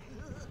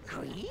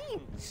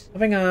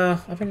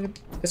 I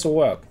think this will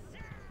work.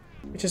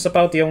 Which is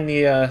about the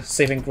only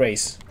saving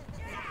grace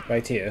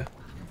right here.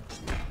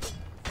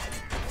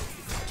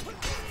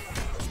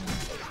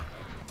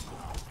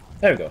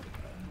 There we go.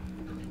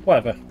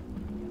 Whatever.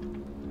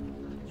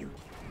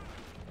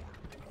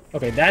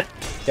 Okay, that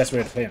gets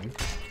rid of him.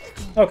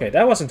 Okay,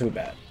 that wasn't too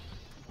bad.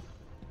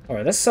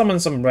 Alright, let's summon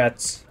some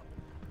reds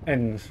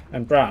and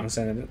browns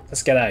and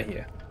let's get out of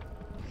here.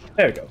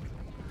 There we go.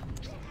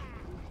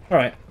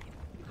 Alright,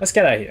 let's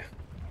get out of here.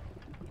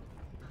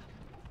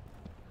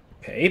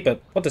 Okay,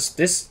 but what does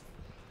this...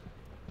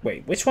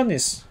 Wait, which one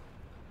is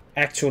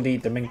actually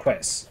the main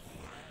quest?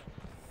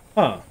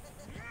 Huh.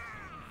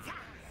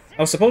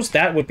 I suppose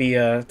that would be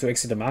to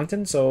exit the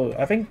mountain, so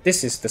I think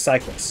this is the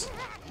side quest.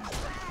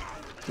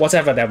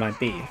 Whatever that might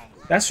be.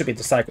 That should be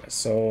the side quest,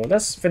 so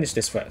let's finish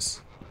this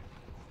first.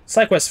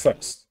 Side quest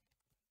first.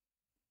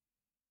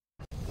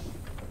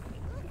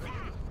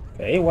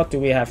 Okay, what do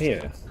we have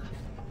here?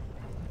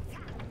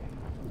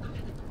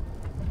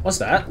 What's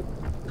that?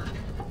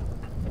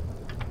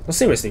 No,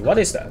 seriously, what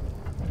is that?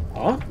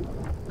 Huh?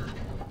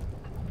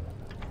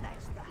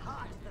 That's the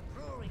heart of the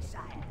brewery,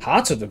 sire.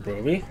 Heart of the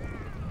brewery?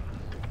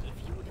 If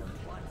you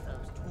don't want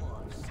those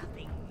dwarves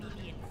supping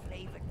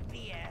minion-flavored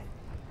beer,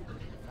 I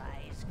would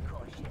advise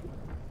caution.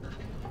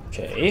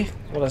 Okay,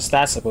 what is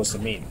that supposed to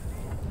mean?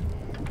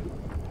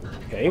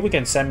 Okay, we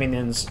can send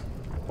minions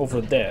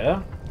over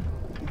there.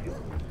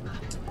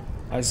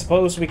 I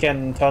suppose we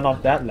can turn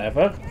off that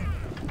lever.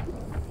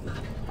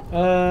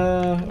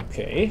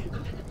 Okay.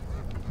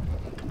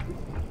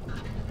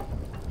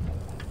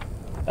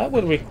 That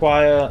would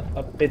require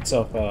a bit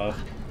of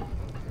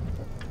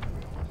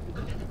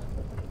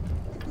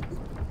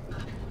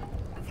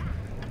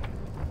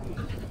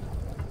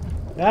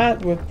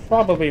that would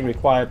probably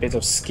require a bit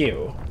of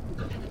skill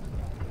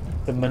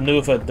to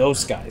maneuver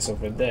those guys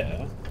over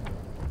there.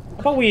 How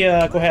about we go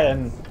ahead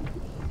and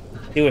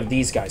deal with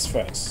these guys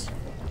first?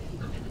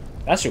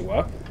 That should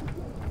work.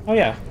 Oh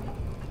yeah.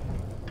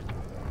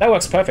 That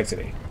works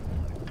perfectly.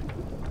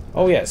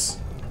 Oh yes.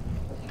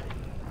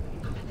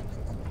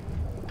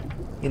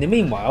 In the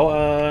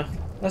meanwhile,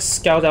 let's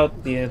scout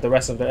out the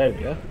rest of the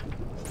area.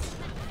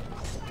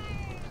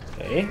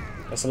 Okay,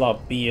 there's a lot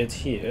of beard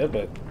here,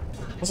 but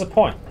what's the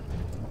point?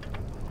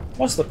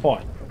 What's the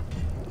point?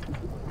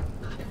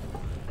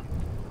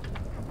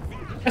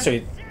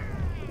 Actually,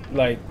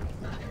 like,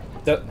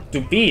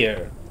 do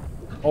beer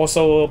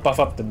also buff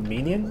up the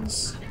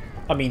minions?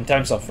 I mean, in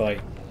terms of like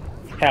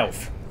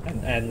health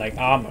and like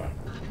armor,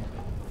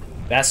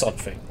 that sort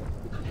of thing.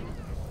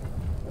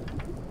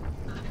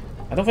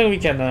 I don't think we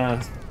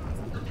can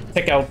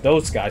take out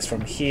those guys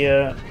from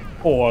here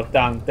or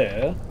down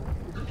there.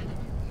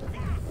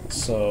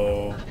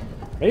 So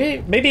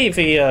maybe if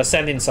we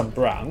send in some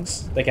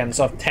browns, they can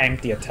sort of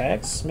tank the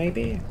attacks,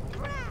 maybe?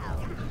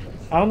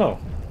 I don't know.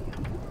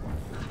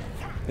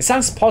 It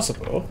sounds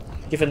possible,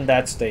 given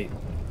that they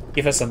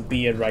give us some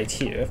beer right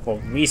here for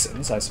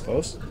reasons, I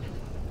suppose.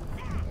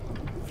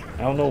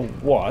 I don't know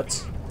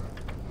what.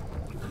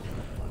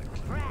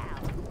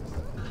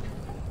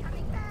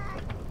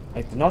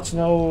 I do not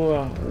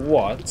know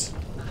what,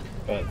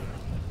 but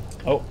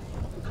oh,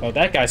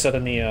 that guy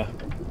suddenly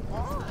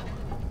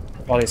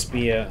got his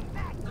beer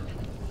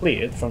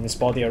cleared from his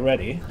body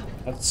already.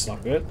 That's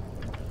not good.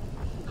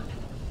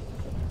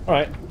 All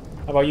right,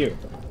 how about you?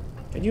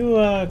 Can you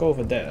go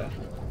over there?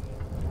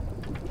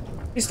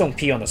 Please don't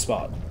pee on the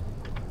spot.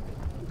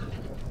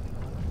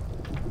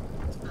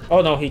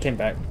 Oh no, he came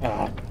back.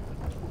 Ah.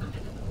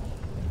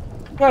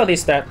 Well, at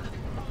least that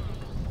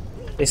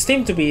they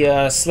seem to be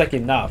slick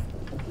enough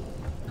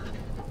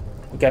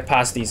to get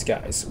past these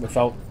guys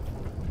without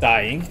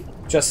dying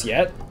just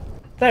yet.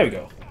 There we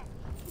go.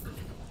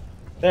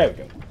 There we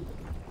go.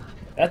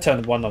 That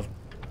turned one of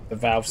the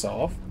valves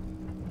off.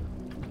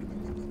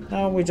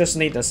 Now we just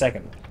need a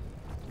second.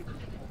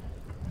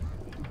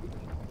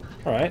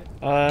 Alright,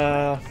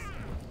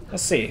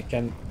 let's see.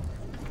 Can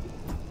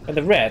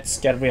the reds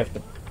get rid of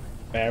the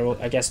barrel?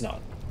 I guess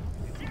not.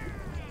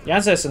 The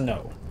answer is a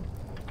no.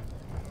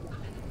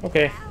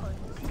 Okay.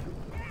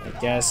 I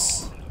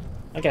guess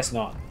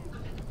not.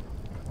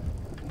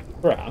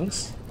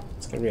 Browns.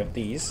 Let's get rid of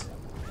these.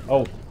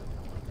 Oh,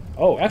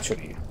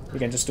 actually, we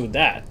can just do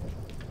that.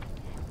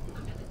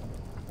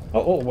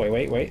 Oh,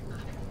 wait.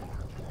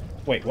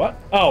 Wait, what?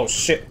 Oh,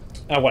 shit.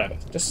 Whatever.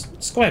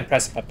 Just go ahead and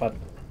press that button.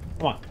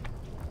 Come on.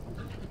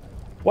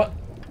 What?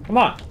 Come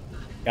on.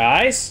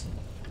 Guys?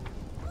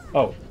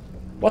 Oh.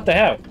 What the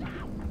hell?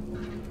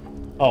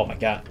 Oh my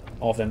god.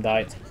 All of them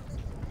died.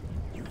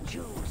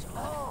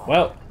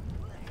 Well.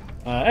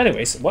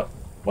 Anyways,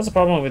 what's the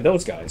problem with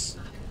those guys?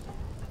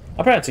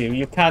 Apparently,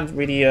 you can't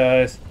really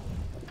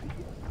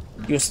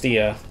use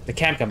the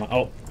camp command.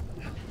 Oh.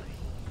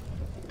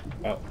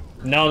 Well.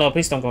 No,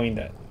 please don't go in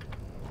there.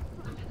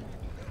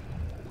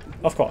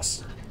 Of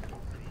course.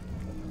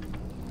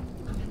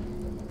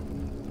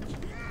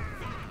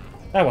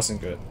 That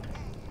wasn't good.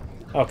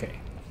 Okay.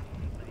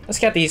 Let's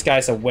get these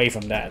guys away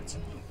from that.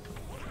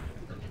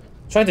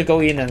 Trying to go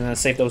in and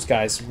save those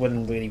guys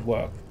wouldn't really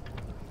work.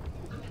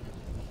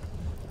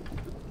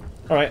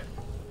 Alright.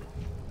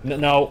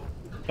 No,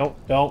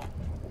 don't.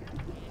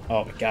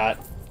 Oh my god.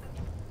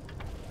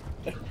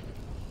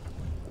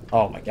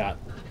 Oh my god.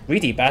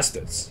 Greedy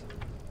bastards.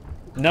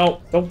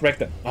 No, don't break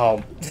them.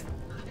 Oh.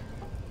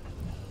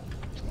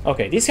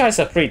 Okay, these guys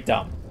are pretty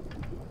dumb.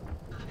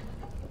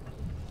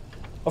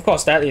 Of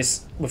course, that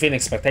is within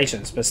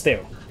expectations, but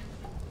still.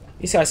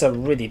 These guys are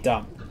really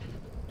dumb.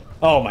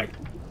 Oh my...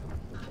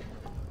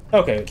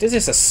 Okay, this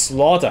is a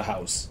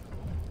slaughterhouse.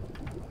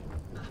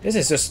 This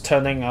is just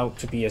turning out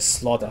to be a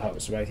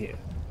slaughterhouse right here.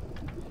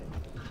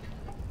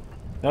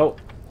 No.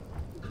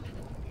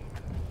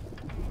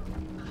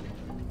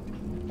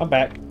 Come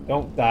back.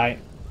 Don't die.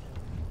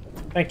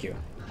 Thank you.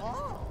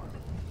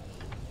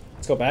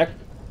 Let's go back.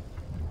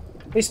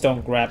 Please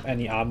don't grab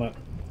any armor.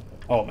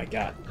 Oh my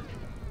god.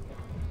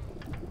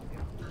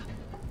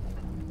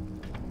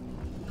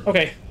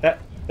 Okay,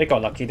 they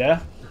got lucky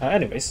there.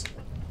 Anyways,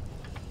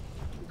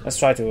 let's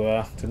try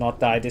to not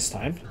die this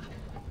time.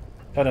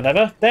 Turn the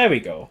lever. There we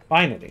go.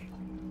 Finally.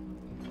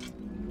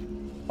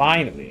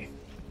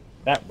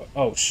 That.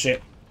 Oh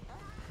shit.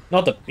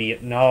 Not the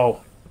beard.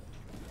 No.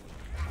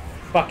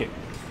 Fuck it.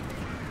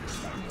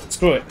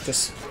 Screw it.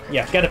 Just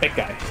get a big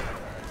guy.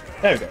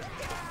 There we go.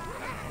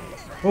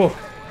 Ooh.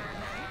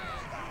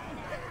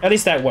 At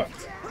least that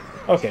worked.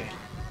 Okay,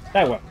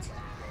 that worked.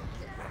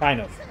 Kind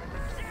of.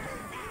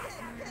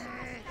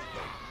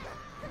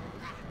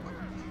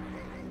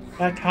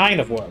 That kind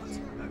of worked.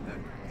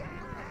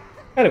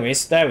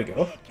 Anyways, there we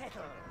go.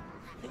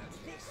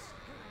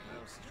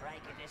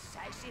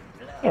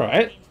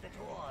 Alright.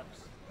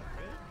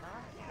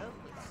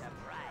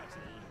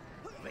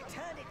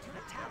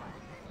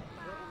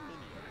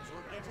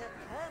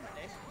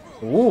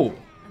 Ooh.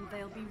 And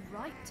they'll be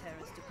right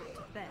terrors to put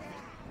to bed.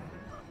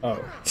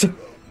 Oh.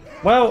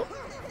 Well,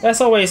 that's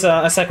always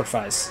a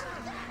sacrifice.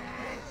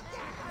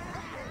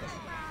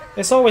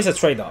 It's always a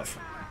trade-off.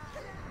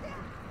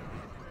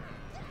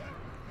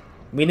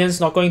 Minions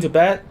not going to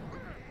bed?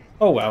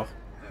 Oh well.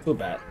 Too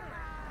bad.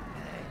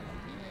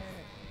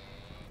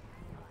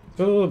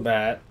 Too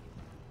bad.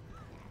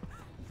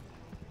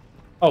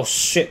 Oh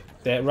shit,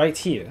 they're right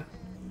here.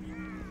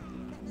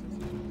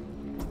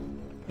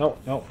 No.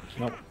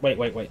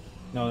 Wait.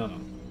 No.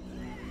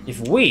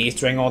 If we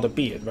drink all the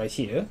beer right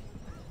here.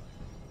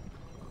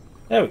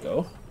 There we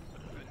go.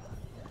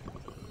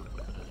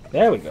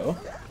 There we go.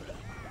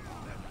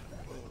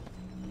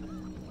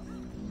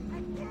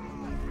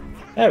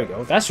 There we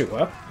go. That should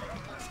work.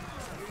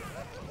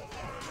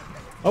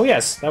 Oh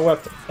yes, that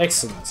worked.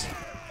 Excellent.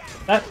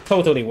 That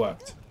totally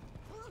worked.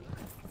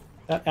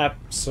 That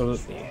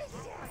absolutely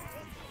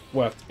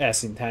worked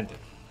as intended.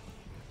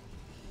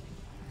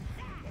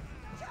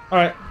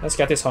 Alright, let's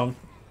get this home.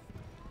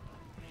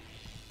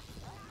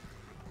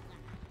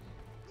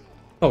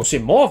 Oh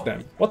shit, more of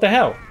them! What the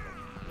hell?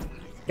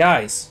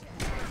 Guys.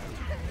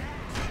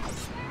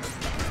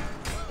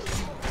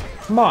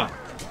 Come on.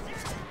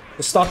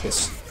 Just stop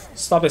this.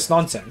 Stop this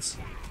nonsense.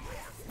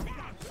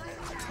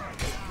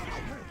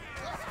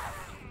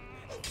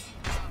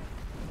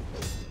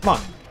 Come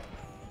on.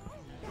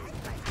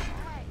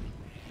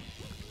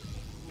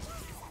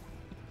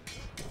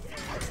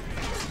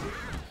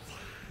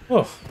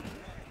 Oh.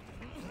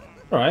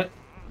 Alright.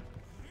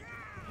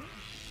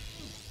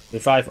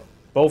 Revive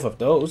both of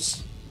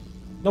those.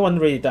 No one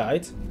really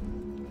died.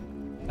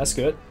 That's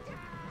good.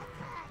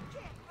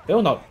 They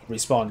will not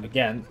respawn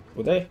again,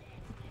 will they?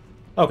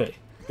 Okay,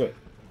 good.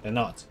 They're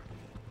not.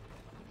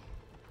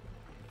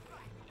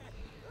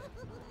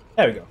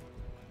 There we go.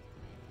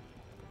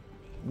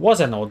 What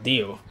an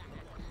ordeal.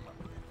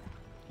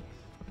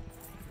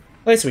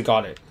 At least we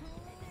got it.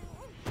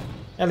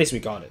 At least we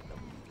got it.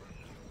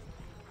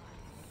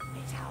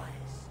 It's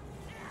ours.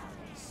 Now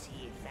let's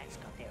see if that's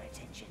got their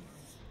attention.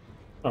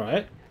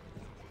 Alright.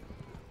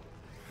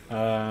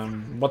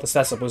 What is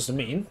that supposed to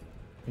mean?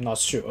 I'm not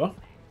sure.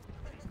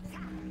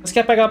 Let's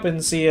get back up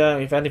and see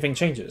if anything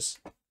changes.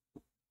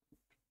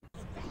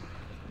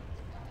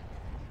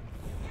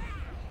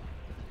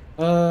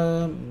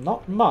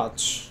 Not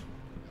much.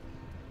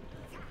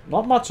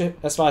 Not much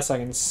as far as I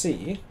can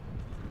see.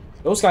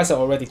 Those guys are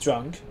already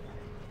drunk.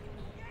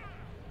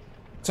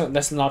 So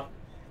let's not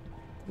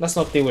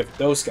deal with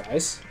those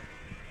guys.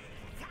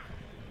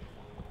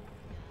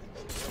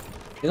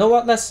 You know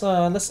what? Let's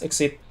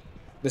exit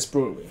this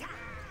brewery.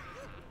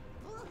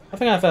 I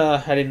think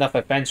I've had enough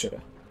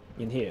adventure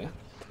in here.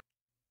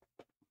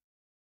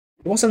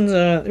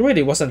 It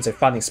really wasn't a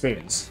fun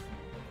experience.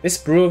 This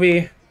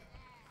brewery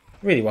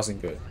really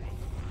wasn't good.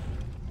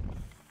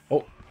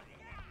 Oh.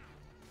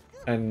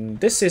 And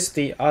this is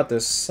the other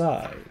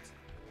side.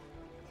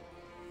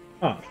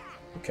 Huh,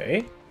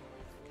 okay.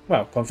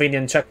 Well,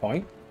 convenient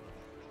checkpoint.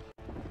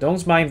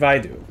 Don't mind if I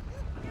do.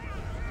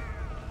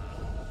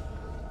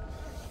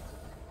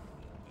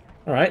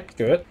 Alright,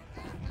 good.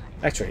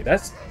 Actually,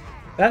 that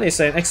is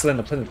an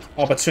excellent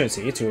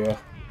opportunity to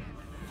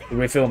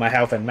refill my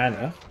health and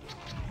mana.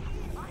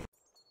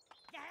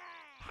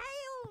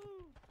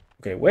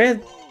 Okay,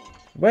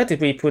 where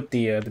did we put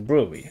the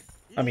brewery?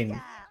 I mean,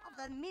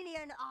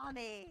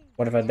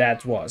 whatever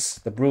that was,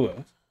 the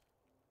brewer.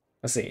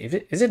 Let's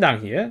see. Is it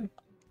down here?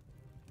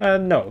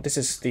 No. This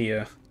is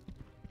the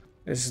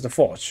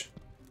forge.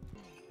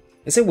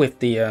 Is it with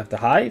the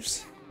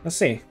hives? Let's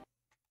see.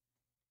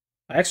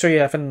 I actually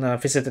haven't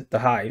visited the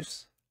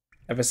hives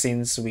ever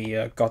since we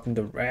gotten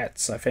the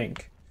rats. I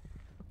think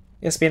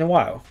it's been a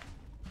while.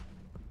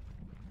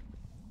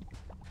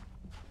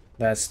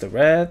 That's the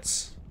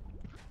rats.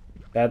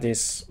 That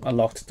is a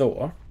locked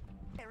door.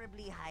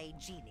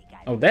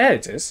 Oh, there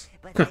it is.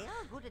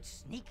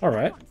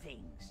 Alright.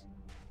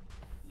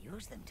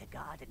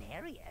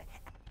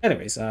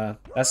 Anyways,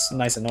 that's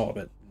nice and all of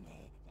it.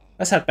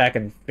 Let's head back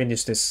and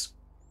finish the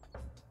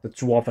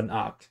Dwarven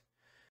arc.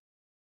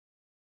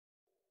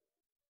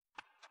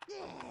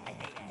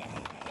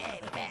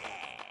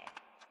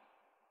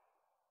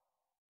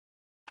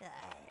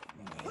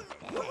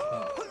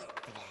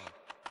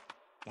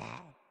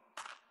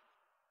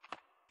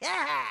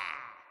 Ah!